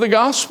ignore the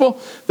gospel.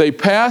 They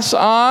pass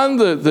on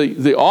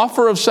the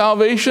offer of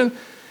salvation.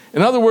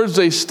 In other words,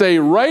 they stay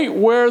right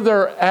where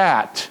they're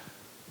at.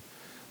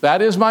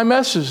 That is my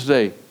message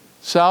today.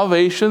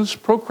 Salvation's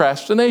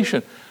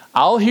procrastination.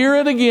 I'll hear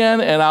it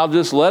again and I'll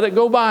just let it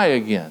go by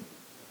again.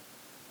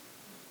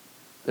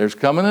 There's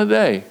coming a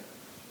day.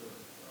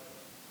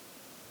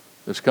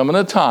 There's coming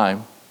a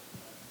time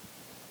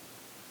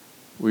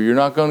where you're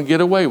not going to get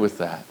away with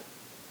that.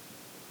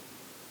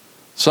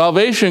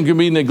 Salvation can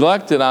be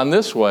neglected on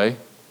this way,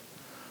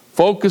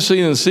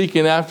 focusing and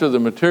seeking after the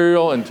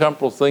material and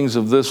temporal things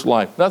of this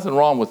life. Nothing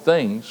wrong with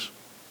things.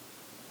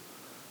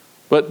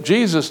 But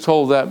Jesus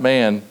told that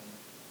man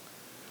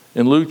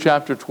in Luke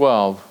chapter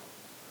 12,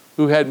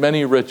 who had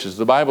many riches.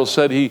 The Bible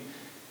said he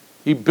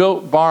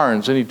built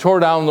barns, and he tore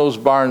down those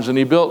barns, and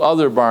he built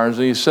other barns,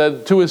 and he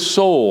said to his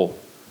soul,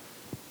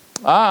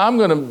 tomorrow I'm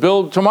going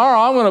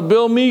to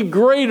build me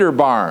greater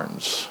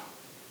barns,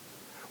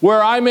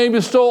 where I may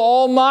bestow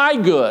all my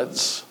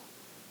goods.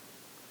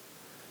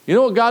 You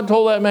know what God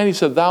told that man? He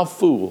said, thou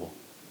fool,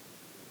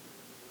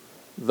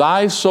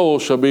 thy soul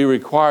shall be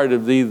required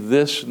of thee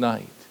this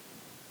night.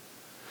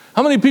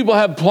 How many people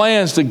have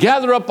plans to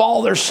gather up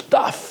all their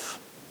stuff?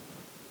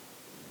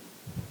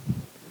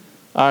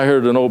 I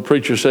heard an old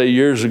preacher say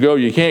years ago,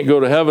 you can't go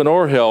to heaven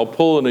or hell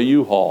pulling a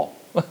U-Haul.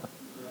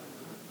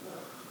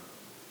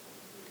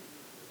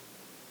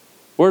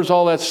 Where's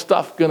all that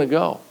stuff going to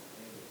go?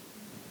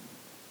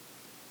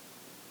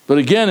 But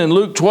again, in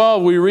Luke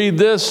 12, we read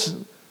this.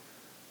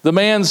 The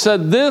man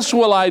said, this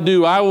will I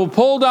do. I will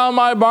pull down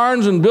my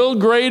barns and build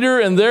greater,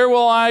 and there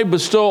will I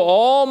bestow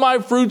all my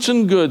fruits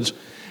and goods.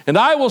 And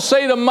I will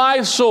say to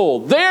my soul,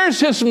 there's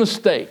his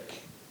mistake.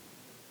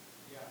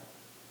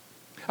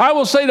 I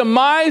will say to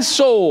my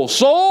soul,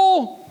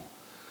 soul,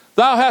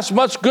 thou hast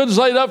much goods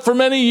laid up for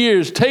many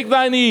years. Take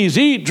thine ease,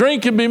 eat,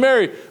 drink, and be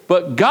merry.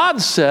 But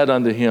God said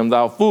unto him,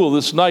 thou fool,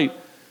 this night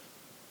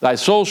thy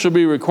soul shall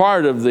be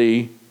required of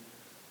thee.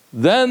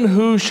 Then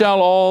who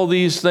shall all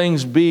these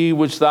things be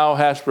which thou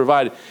hast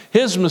provided?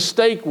 His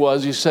mistake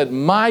was, he said,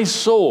 my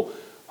soul.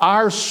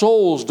 Our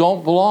souls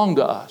don't belong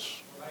to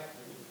us.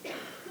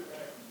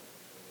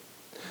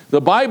 The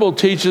Bible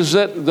teaches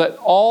that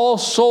all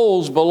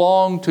souls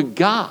belong to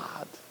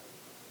God.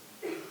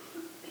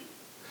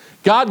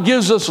 God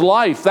gives us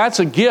life. That's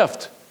a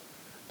gift.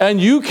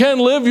 And you can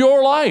live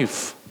your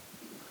life.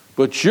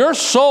 But your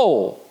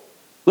soul,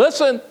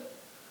 listen,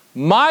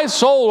 my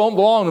soul don't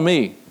belong to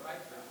me.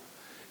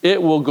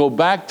 It will go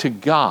back to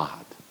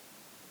God.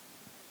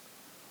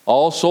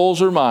 All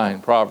souls are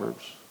mine,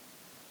 Proverbs.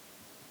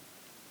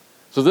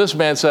 So this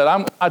man said,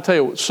 I tell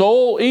you what,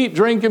 soul, eat,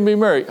 drink, and be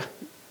merry.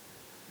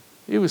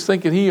 He was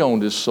thinking he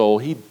owned his soul.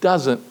 He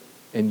doesn't,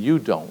 and you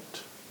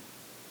don't.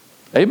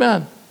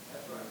 Amen.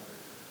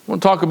 I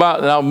want to talk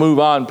about, and I'll move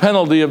on,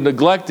 penalty of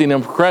neglecting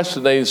and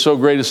procrastinating so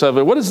great a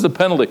salvation. What is the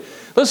penalty?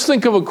 Let's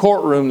think of a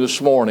courtroom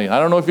this morning. I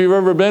don't know if you've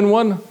ever been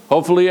one.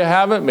 Hopefully you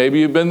haven't. Maybe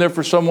you've been there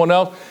for someone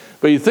else.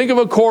 But you think of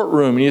a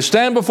courtroom, and you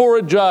stand before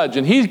a judge,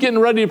 and he's getting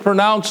ready to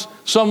pronounce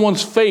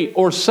someone's fate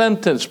or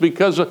sentence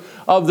because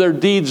of their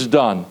deeds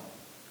done.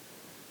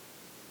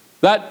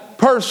 That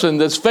person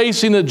that's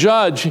facing a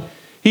judge,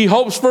 he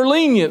hopes for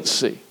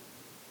leniency.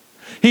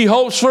 He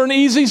hopes for an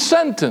easy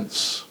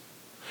sentence.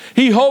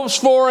 He hopes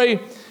for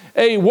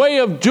a way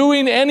of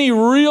doing any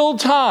real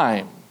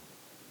time.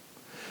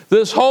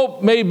 This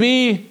hope may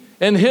be,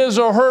 in his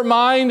or her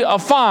mind, a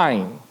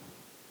fine.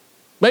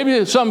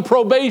 Maybe some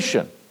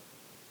probation.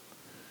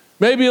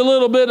 Maybe a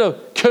little bit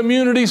of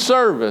community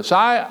service.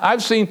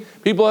 I've seen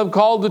people have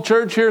called the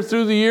church here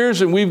through the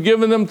years, and we've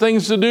given them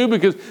things to do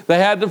because they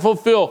had to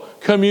fulfill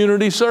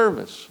community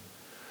service.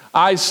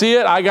 I see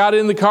it. I got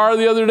in the car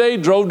the other day,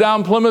 drove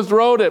down Plymouth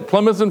Road at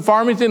Plymouth and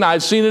Farmington.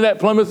 I've seen it at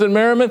Plymouth and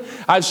Merriman.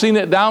 I've seen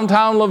it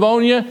downtown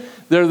Livonia.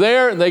 They're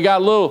there, and they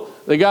got a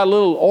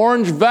little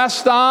orange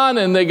vest on,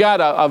 and they got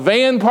a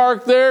van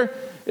parked there.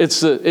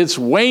 It's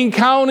Wayne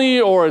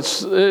County, or it's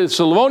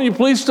the Livonia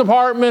Police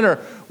Department, or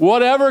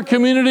whatever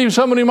community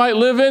somebody might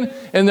live in,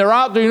 and they're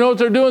out there. You know what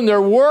they're doing?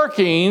 They're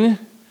working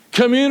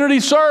community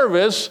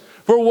service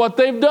for what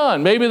they've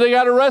done. Maybe they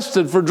got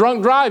arrested for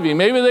drunk driving.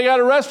 Maybe they got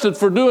arrested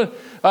for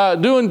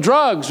doing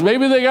drugs.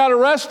 Maybe they got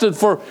arrested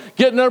for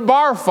getting in a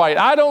bar fight.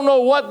 I don't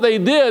know what they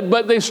did,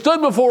 but they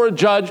stood before a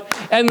judge,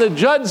 and the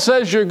judge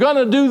says, you're going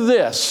to do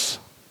this.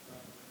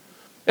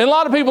 And a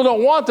lot of people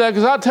don't want that,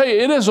 because I'll tell you,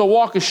 it is a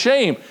walk of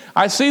shame.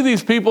 I see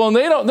these people, and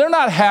they're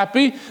not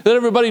happy that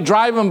everybody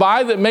driving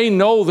by that may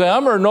know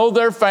them or know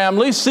their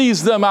family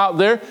sees them out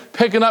there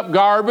picking up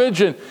garbage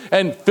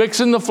and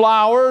fixing the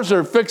flowers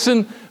or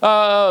fixing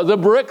the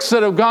bricks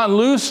that have gotten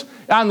loose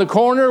on the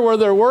corner where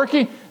they're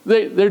working.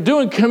 They're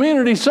doing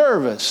community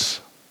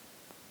service.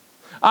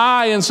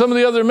 I and some of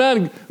the other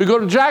men, we go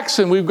to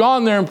Jackson. We've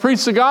gone there and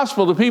preached the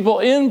gospel to people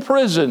in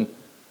prison.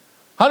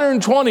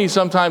 120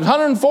 sometimes,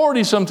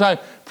 140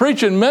 sometimes,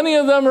 preaching. Many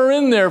of them are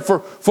in there for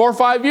 4 or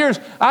 5 years.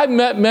 I've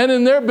met men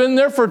in there, been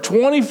there for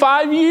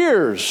 25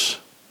 years.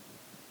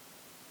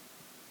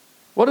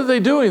 What are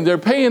they doing? They're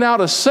paying out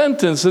a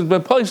sentence that's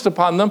been placed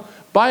upon them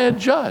by a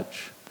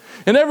judge.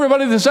 And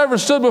everybody that's ever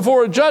stood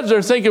before a judge,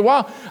 they're thinking,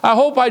 wow, I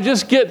hope I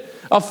just get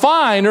a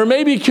fine or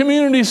maybe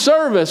community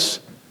service.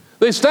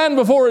 They stand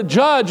before a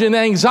judge in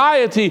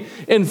anxiety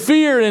and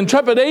fear and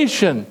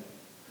trepidation.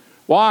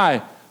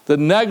 Why? The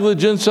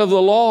negligence of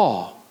the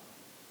law.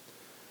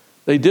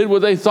 They did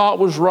what they thought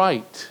was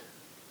right,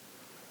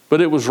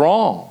 but it was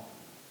wrong.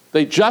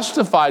 They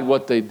justified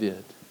what they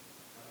did.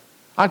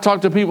 I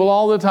talk to people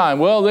all the time.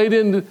 Well, they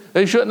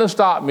shouldn't have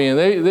stopped me, and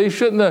they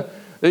shouldn't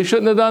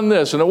have done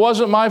this, and it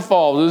wasn't my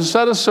fault. It was a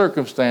set of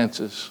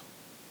circumstances.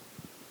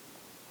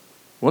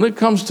 When it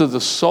comes to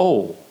the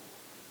soul,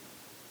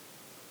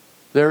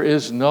 there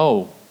is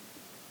no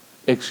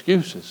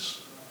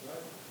excuses.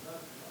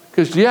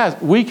 Because,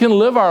 yes, we can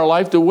live our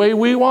life the way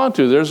we want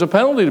to. There's a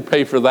penalty to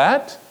pay for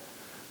that.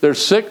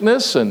 There's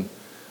sickness, and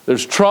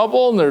there's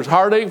trouble, and there's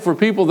heartache for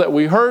people that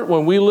we hurt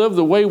when we live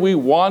the way we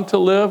want to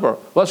live. Or,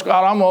 let's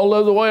God, I'm going to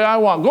live the way I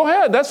want. Go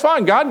ahead, that's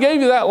fine. God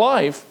gave you that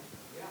life.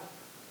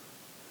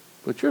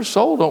 But your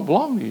soul don't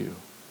belong to you.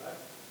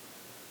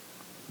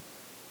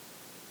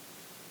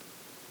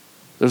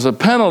 There's a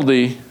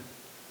penalty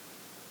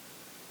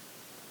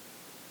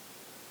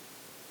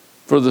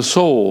for the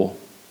soul.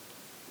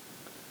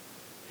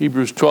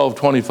 Hebrews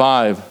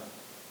 12:25,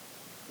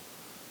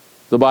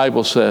 the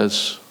Bible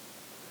says,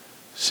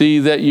 see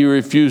that you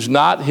refuse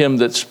not him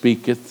that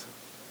speaketh,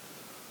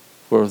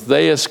 for if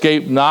they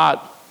escape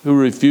not who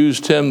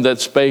refused him that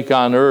spake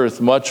on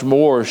earth, much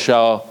more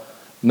shall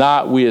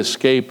not we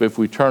escape if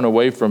we turn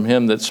away from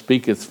him that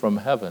speaketh from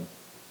heaven.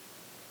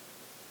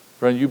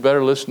 Friend, you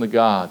better listen to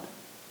God.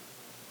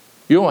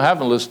 You don't have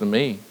to listen to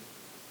me.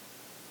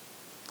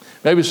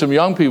 Maybe some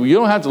young people, you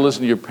don't have to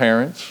listen to your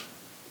parents.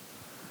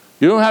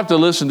 You don't have to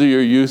listen to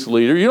your youth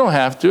leader. You don't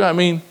have to. I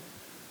mean,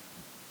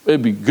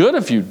 it'd be good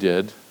if you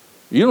did.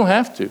 You don't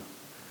have to.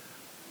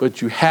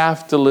 But you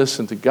have to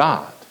listen to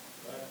God.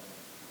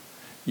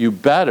 You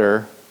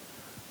better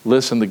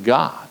listen to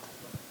God.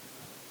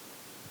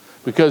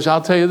 Because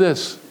I'll tell you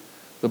this,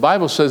 the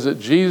Bible says that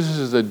Jesus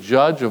is the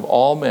judge of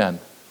all men.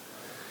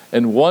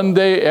 And one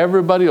day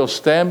everybody will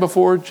stand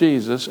before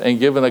Jesus and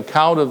give an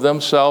account of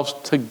themselves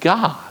to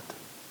God.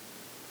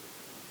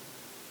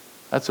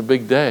 That's a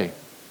big day.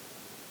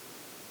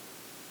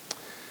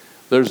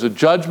 There's a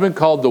judgment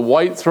called the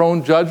white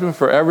throne judgment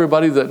for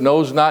everybody that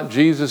knows not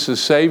Jesus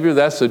as Savior.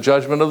 That's the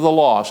judgment of the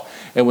lost.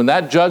 And when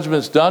that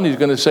judgment's done, he's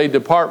going to say,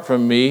 depart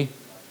from me,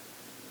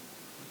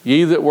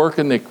 ye that work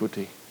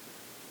iniquity.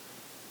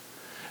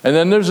 And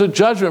then there's a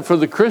judgment for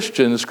the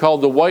Christian. It's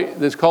called the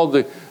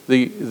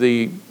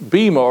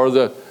bema, or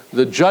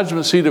the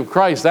judgment seat of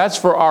Christ. That's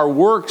for our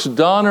works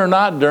done or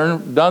not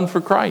done for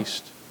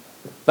Christ.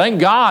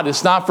 Thank God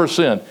it's not for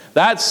sin.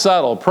 That's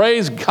settled.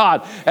 Praise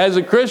God. As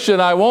a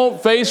Christian, I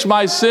won't face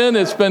my sin.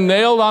 It's been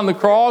nailed on the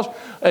cross,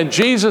 and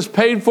Jesus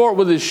paid for it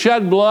with his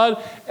shed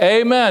blood.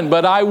 Amen.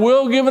 But I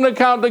will give an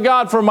account to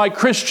God for my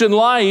Christian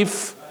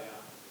life.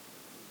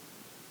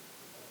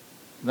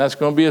 And that's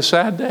going to be a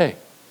sad day.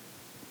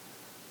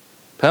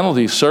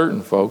 Penalty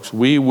certain, folks.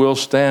 We will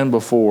stand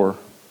before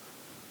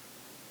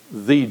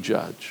the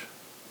judge.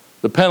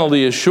 The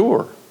penalty is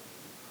sure.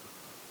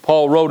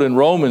 Paul wrote in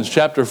Romans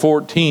chapter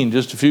 14,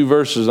 just a few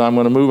verses. I'm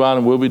going to move on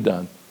and we'll be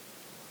done.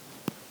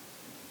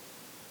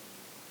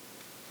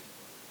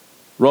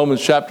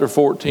 Romans chapter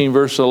 14,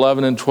 verse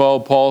 11 and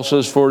 12, Paul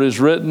says, for it is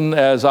written,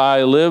 as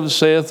I live,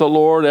 saith the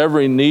Lord,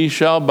 every knee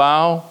shall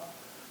bow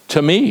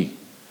to me,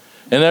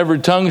 and every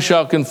tongue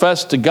shall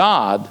confess to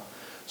God,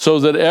 so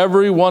that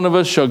every one of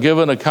us shall give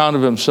an account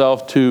of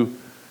himself to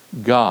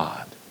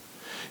God.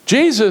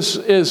 Jesus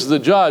is the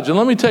judge, and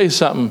let me tell you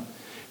something.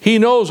 He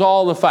knows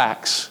all the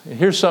facts. And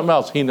here's something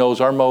else. He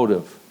knows our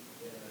motive.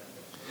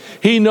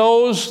 He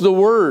knows the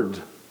Word.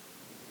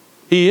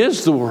 He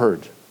is the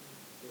Word.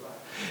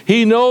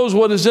 He knows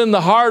what is in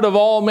the heart of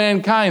all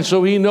mankind,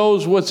 so he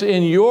knows what's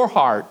in your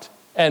heart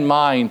and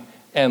mind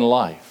and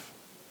life.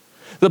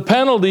 The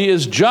penalty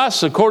is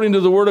just according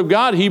to the Word of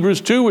God. Hebrews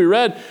 2 we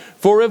read,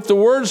 for if the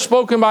word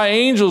spoken by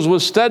angels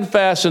was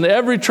steadfast, and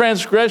every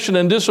transgression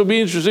and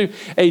disobedience received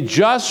a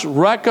just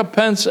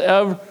recompense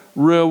of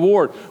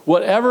reward.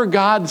 Whatever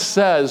God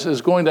says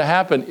is going to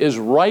happen is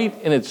right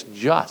and it's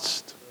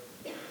just.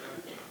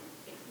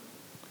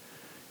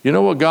 You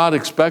know what God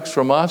expects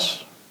from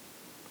us?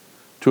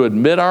 To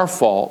admit our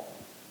fault,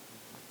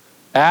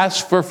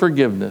 ask for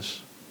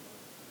forgiveness,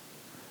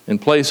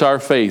 and place our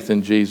faith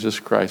in Jesus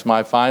Christ.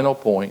 My final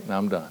point, and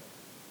I'm done.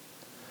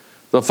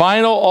 The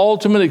final,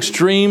 ultimate,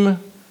 extreme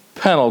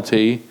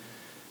penalty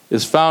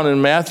is found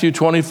in Matthew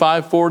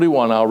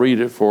 25:41. I'll read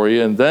it for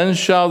you. And then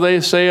shall they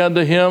say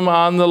unto him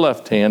on the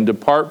left hand,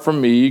 depart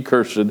from me, ye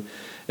cursed,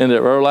 into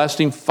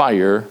everlasting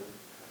fire,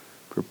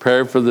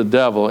 prepared for the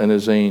devil and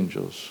his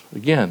angels.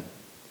 Again,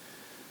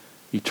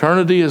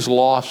 eternity is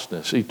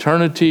lostness.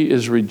 Eternity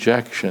is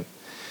rejection.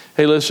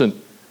 Hey, listen,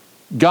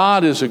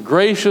 God is a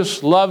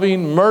gracious,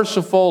 loving,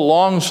 merciful,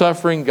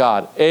 long-suffering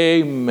God.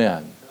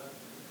 Amen.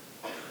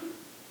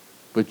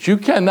 But you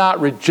cannot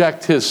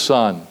reject his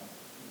Son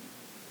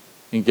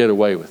and get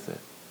away with it.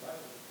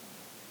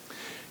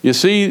 You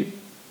see,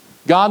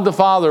 God the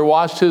Father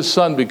watched his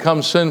Son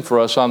become sin for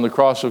us on the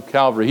cross of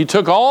Calvary. He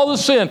took all the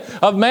sin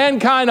of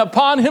mankind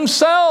upon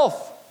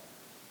himself.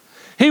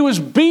 He was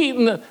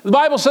beaten, the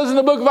Bible says in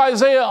the book of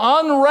Isaiah,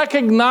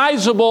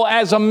 unrecognizable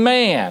as a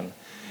man.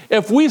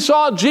 If we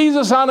saw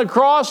Jesus on a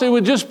cross, it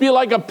would just be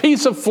like a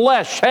piece of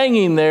flesh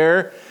hanging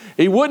there.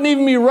 He wouldn't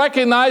even be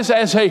recognized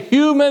as a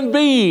human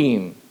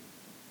being.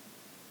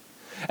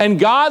 And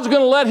God's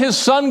going to let his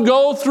Son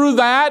go through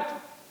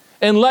that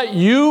and let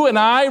you and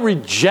I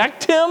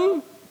reject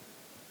him?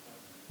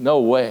 No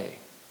way.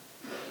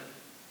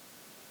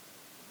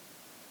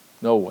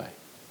 No way.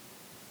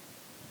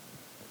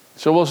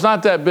 So, well, it's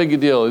not that big a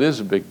deal. It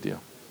is a big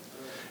deal.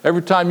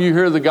 Every time you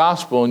hear the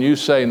gospel and you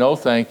say, no,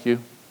 thank you.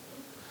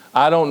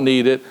 I don't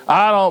need it.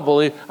 I don't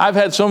believe. I've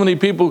had so many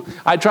people,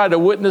 I try to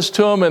witness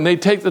to them and they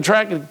take the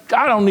tract and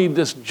I don't need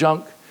this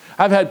junk.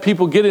 I've had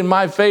people get in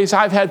my face.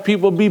 I've had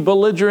people be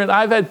belligerent.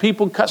 I've had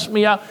people cuss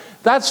me out.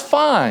 That's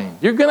fine.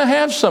 You're going to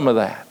have some of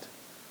that.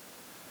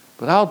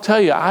 But I'll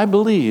tell you, I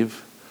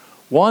believe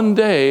one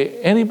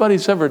day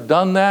anybody's ever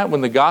done that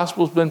when the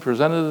gospel's been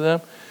presented to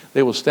them,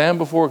 they will stand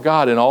before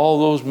God and all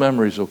those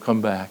memories will come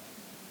back.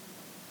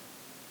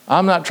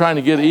 I'm not trying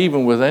to get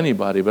even with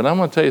anybody, but I'm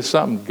going to tell you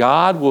something.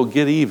 God will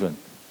get even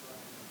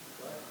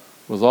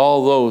with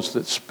all those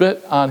that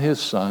spit on his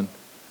Son,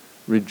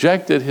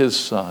 rejected his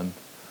Son,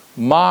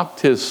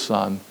 mocked his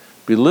Son,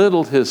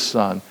 belittled his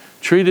Son,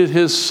 treated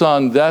his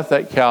Son, death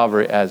at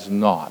Calvary, as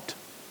naught.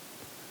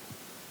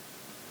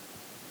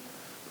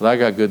 But I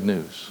got good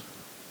news.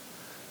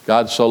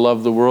 God so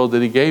loved the world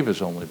that he gave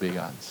his only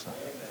begotten Son.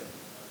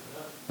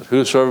 That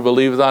whosoever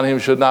believeth on him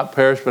should not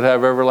perish but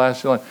have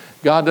everlasting life.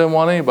 God doesn't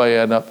want anybody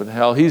ending up in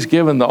hell. He's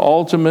given the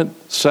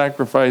ultimate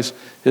sacrifice,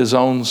 his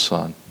own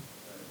Son.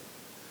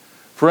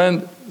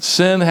 Friend,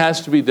 sin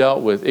has to be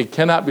dealt with. It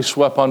cannot be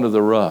swept under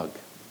the rug.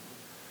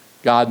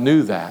 God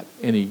knew that,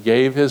 and he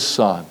gave his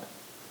Son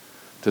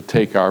to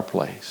take our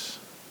place.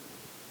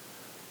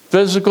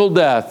 Physical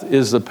death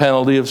is the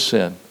penalty of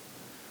sin.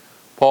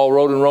 Paul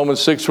wrote in Romans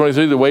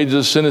 6:23, the wages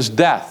of sin is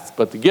death,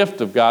 but the gift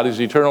of God is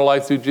eternal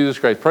life through Jesus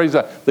Christ. Praise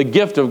God. The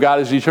gift of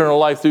God is eternal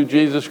life through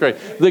Jesus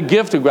Christ. The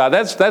gift of God,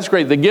 that's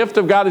great. The gift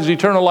of God is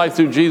eternal life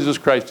through Jesus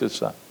Christ, his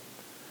Son.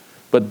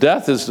 But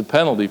death is the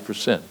penalty for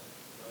sin.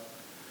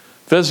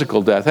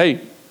 Physical death.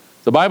 Hey,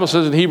 the Bible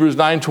says in Hebrews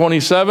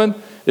 9:27,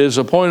 it is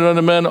appointed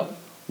unto men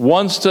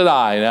once to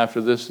die, and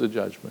after this the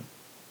judgment.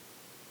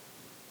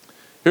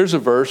 Here's a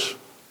verse.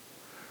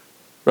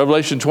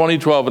 Revelation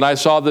 20:12, and I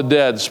saw the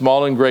dead,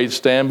 small and great,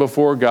 stand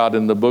before God,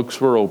 and the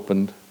books were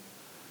opened.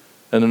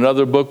 And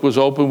another book was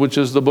opened, which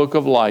is the book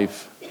of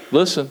life.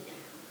 Listen.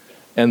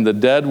 And the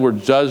dead were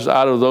judged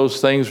out of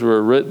those things that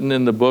were written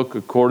in the book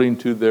according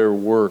to their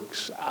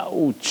works.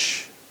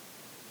 Ouch.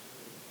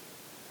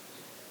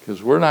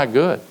 Because we're not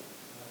good.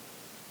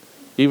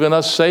 Even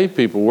us saved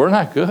people, we're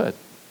not good.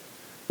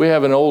 We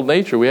have an old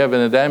nature. We have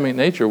an Adamic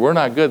nature. We're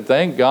not good.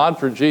 Thank God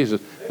for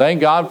Jesus. Thank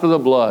God for the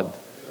blood.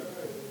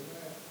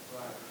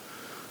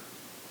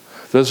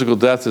 Physical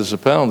death is a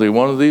penalty.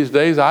 One of these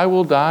days I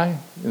will die,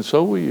 and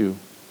so will you.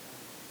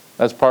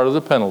 That's part of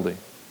the penalty.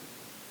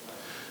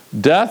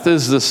 Death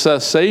is the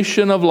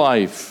cessation of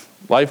life.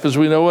 Life as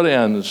we know it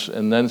ends,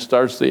 and then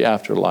starts the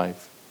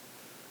afterlife.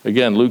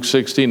 Again, Luke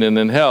 16, and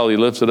in hell he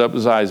lifted up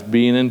his eyes,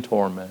 being in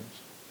torments.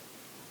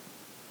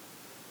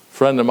 A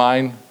friend of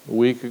mine a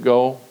week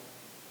ago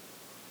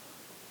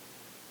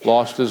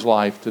lost his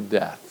life to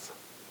death.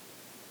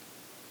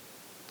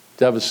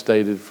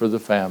 Devastated for the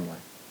family.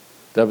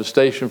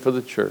 Devastation for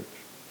the church.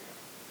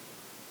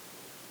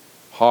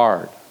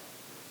 Hard.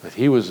 But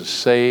he was a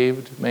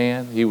saved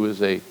man. He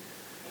was a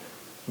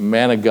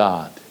man of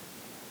God.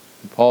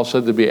 And Paul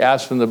said to be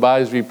absent from the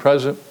body is to be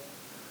present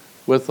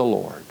with the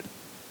Lord.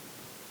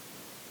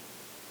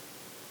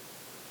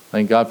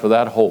 Thank God for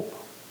that hope.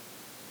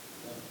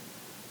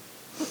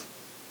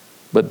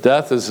 But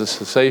death is the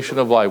cessation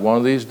of life. One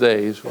of these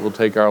days we'll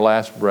take our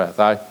last breath.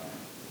 I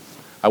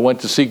went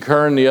to see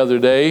Kern the other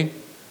day.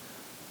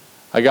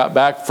 I got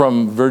back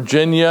from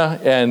Virginia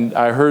and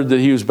I heard that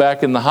he was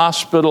back in the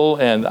hospital,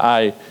 and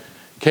I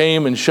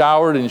came and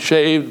showered and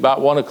shaved about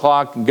 1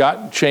 o'clock and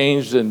got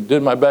changed and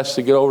did my best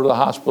to get over to the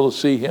hospital to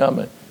see him,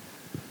 and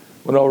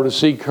went over to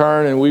see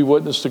Kern, and we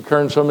witnessed to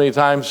Kern so many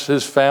times.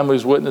 His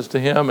family's witnessed to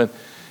him,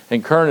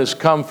 and Kern has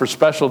come for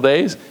special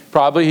days.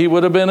 Probably he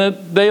would have been a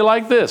day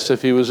like this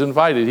if he was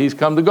invited. He's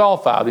come to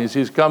golf outings.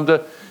 He's come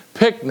to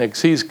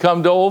picnics. He's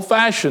come to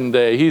old-fashioned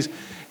day. He's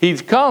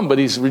come, but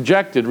he's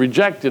rejected.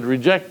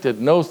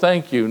 No,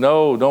 thank you.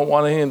 No, don't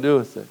want anything to do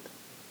with it.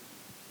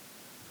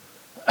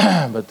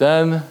 But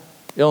then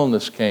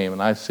illness came,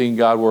 and I've seen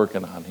God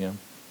working on him.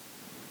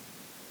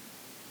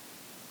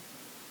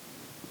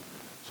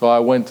 So I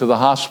went to the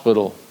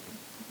hospital.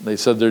 They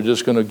said they're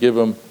just going to give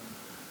him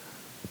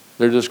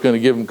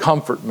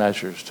comfort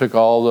measures. Took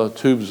all the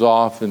tubes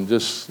off and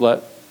just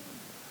let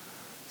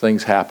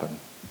things happen.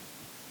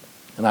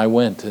 And I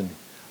went, and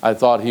I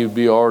thought he would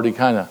be already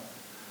kind of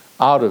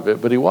out of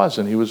it, but he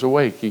wasn't. He was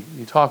awake. He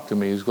talked to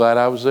me. He was glad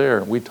I was there.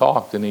 And we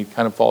talked, and he'd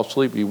kind of fall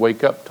asleep. He'd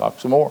wake up, talk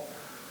some more.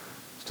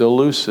 still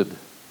lucid.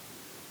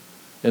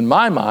 In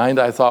my mind,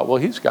 I thought,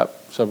 well, he's got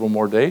several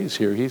more days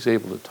here. He's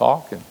able to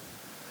talk. And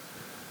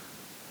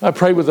I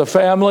prayed with the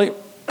family.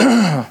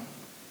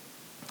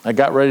 I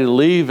got ready to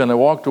leave, and I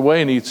walked away,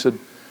 and he said,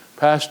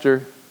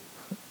 Pastor,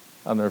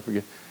 I'll never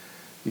forget,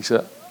 he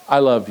said, I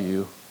love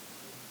you.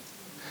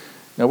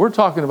 Now, we're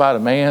talking about a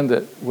man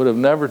that would have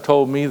never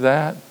told me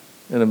that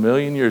in a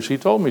million years. He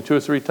told me 2 or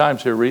 3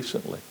 times here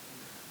recently.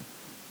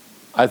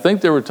 I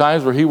think there were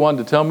times where he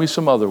wanted to tell me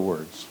some other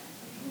words.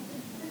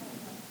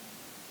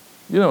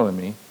 You know what I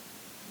mean?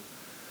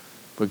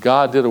 But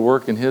God did a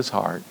work in his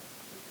heart.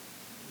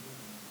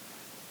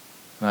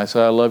 And I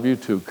said, I love you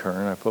too,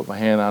 Kern. I put my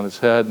hand on his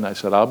head, and I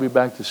said, I'll be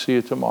back to see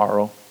you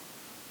tomorrow.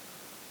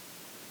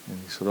 And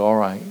he said, all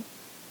right.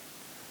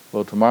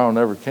 Well, tomorrow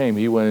never came.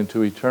 He went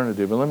into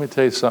eternity. But let me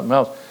tell you something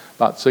else.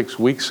 About 6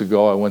 weeks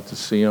ago, I went to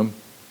see him.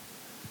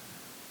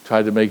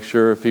 Tried to make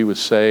sure if he was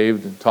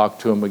saved and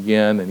talked to him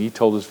again. And he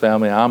told his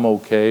family, I'm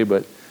okay,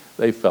 but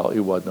they felt he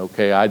wasn't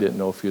okay. I didn't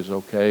know if he was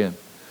okay. And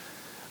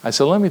I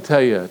said, let me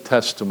tell you a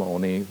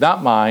testimony.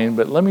 Not mine,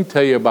 but let me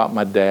tell you about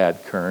my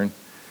dad, Kern.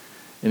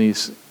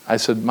 And I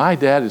said, my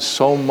dad is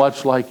so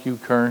much like you,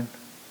 Kern.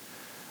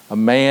 A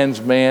man's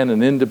man,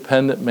 an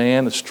independent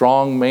man, a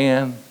strong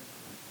man.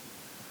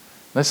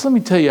 Let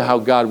me tell you how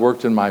God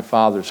worked in my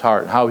father's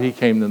heart, how he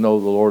came to know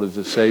the Lord as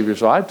his Savior.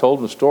 So I told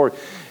him the story,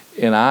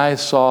 and I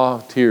saw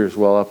tears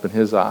well up in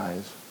his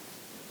eyes.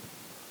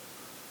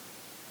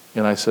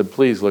 And I said,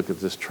 please look at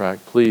this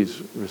tract.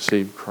 Please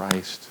receive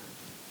Christ.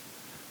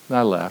 And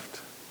I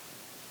left.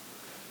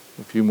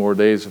 A few more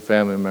days, a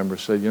family member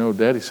said,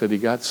 Daddy said he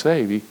got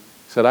saved. He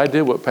said, I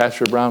did what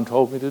Pastor Brown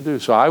told me to do.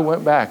 So I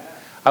went back.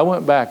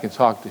 And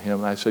talked to him.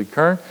 And I said,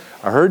 Kern,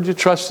 I heard you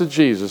trusted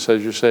Jesus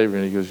as your Savior.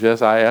 And he goes,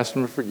 yes, I asked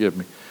him to forgive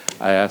me.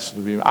 I asked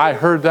him to be. I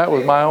heard that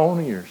with my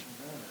own ears.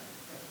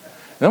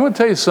 And I'm going to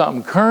tell you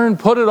something. Kern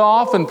put it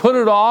off and put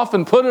it off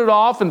and put it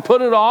off and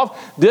put it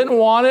off. Didn't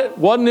want it.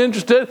 Wasn't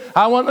interested.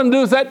 I want nothing to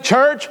do with that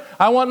church.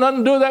 I want nothing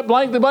to do with that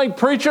blank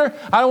preacher.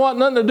 I want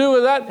nothing to do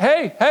with that.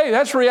 Hey,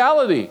 that's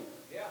reality.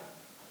 Yeah.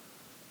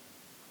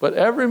 But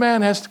every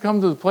man has to come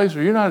to the place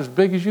where you're not as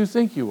big as you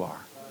think you are.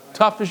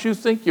 Tough as you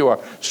think you are,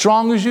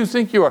 strong as you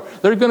think you are.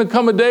 There's going to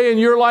come a day in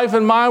your life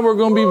and mine where we're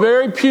going to be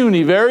very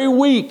puny, very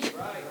weak.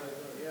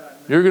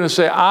 You're going to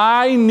say,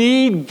 I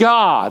need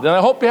God. And I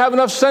hope you have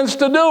enough sense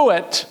to do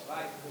it.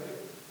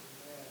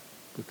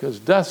 Because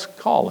death's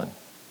calling.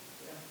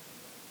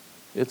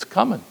 It's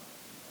coming.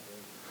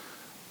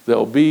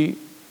 There'll be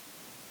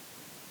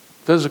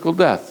physical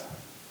death.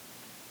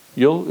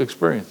 You'll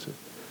experience it.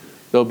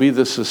 There'll be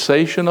the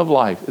cessation of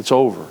life. It's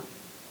over.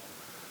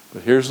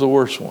 But here's the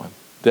worst one.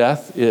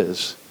 Death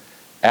is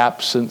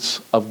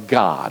absence of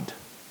God.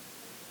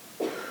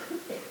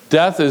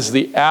 Death is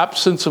the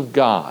absence of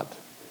God.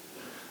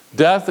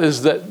 Death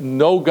is that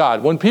no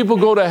God. When people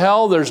go to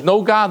hell, there's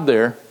no God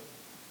there.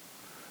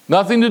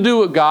 Nothing to do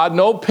with God.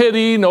 No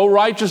pity, no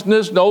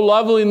righteousness, no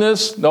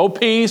loveliness, no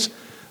peace.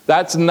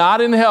 That's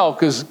not in hell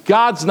because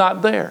God's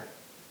not there.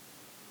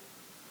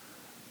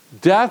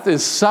 Death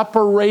is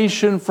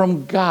separation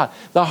from God.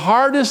 The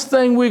hardest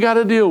thing we got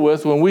to deal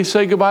with when we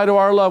say goodbye to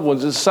our loved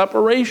ones is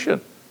separation.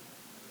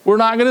 We're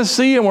not going to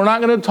see them. We're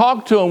not going to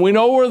talk to them. We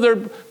know where they're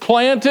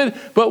planted,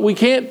 but we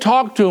can't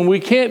talk to them. We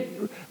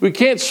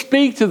can't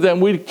speak to them.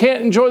 We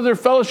can't enjoy their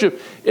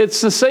fellowship. It's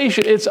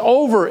cessation. It's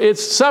over.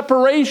 It's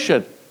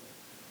separation.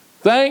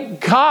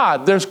 Thank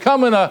God there's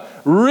coming a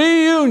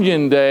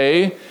reunion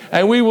day,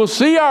 and we will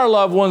see our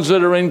loved ones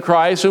that are in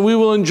Christ, and we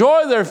will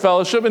enjoy their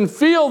fellowship and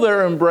feel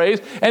their embrace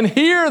and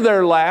hear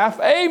their laugh.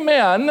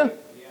 Amen.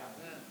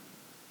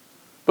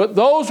 But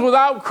those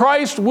without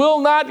Christ will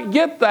not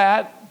get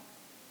that,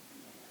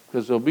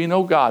 because there'll be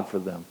no God for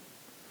them.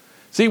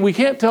 See, we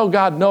can't tell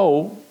God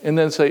no and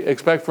then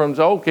expect for him to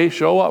say, okay,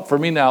 show up for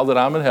me now that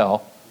I'm in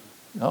hell.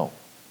 No,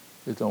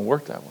 it don't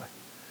work that way.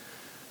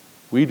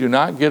 We do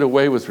not get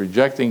away with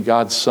rejecting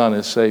God's Son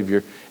as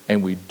Savior,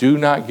 and we do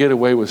not get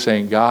away with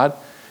saying, God,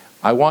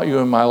 I want you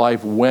in my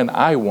life when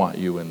I want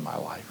you in my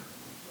life.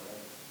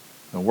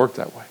 It don't work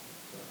that way.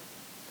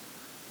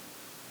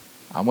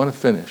 I'm going to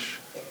finish.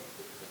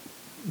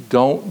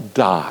 Don't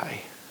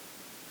die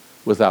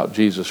without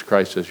Jesus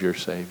Christ as your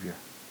Savior.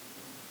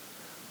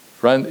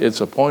 Friend,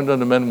 it's appointed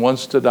unto men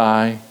once to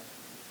die,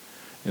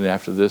 and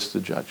after this,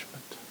 the judgment.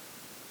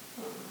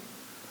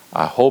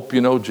 I hope you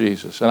know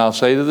Jesus. And I'll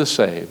say to the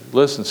saved,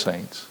 listen,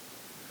 saints,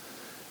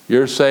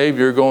 you're saved,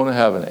 you're going to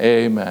heaven.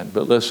 Amen.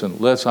 But listen,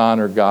 let's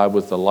honor God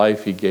with the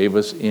life he gave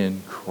us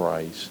in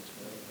Christ.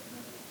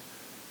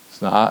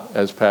 It's not,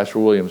 as Pastor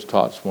Williams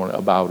taught this morning,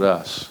 about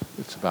us.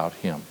 It's about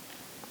him.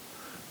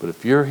 But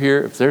if you're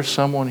here, if there's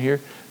someone here,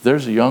 if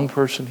there's a young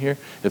person here,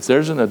 if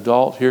there's an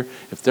adult here,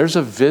 if there's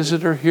a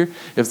visitor here,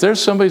 if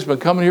there's somebody who's been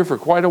coming here for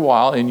quite a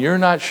while and you're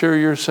not sure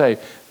you're saved,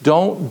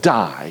 don't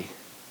die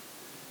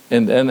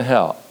and end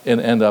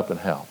up in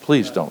hell.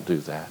 Please don't do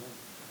that.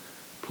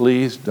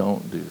 Please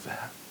don't do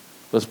that.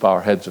 Let's bow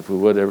our heads if we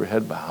would, every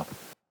head bowed.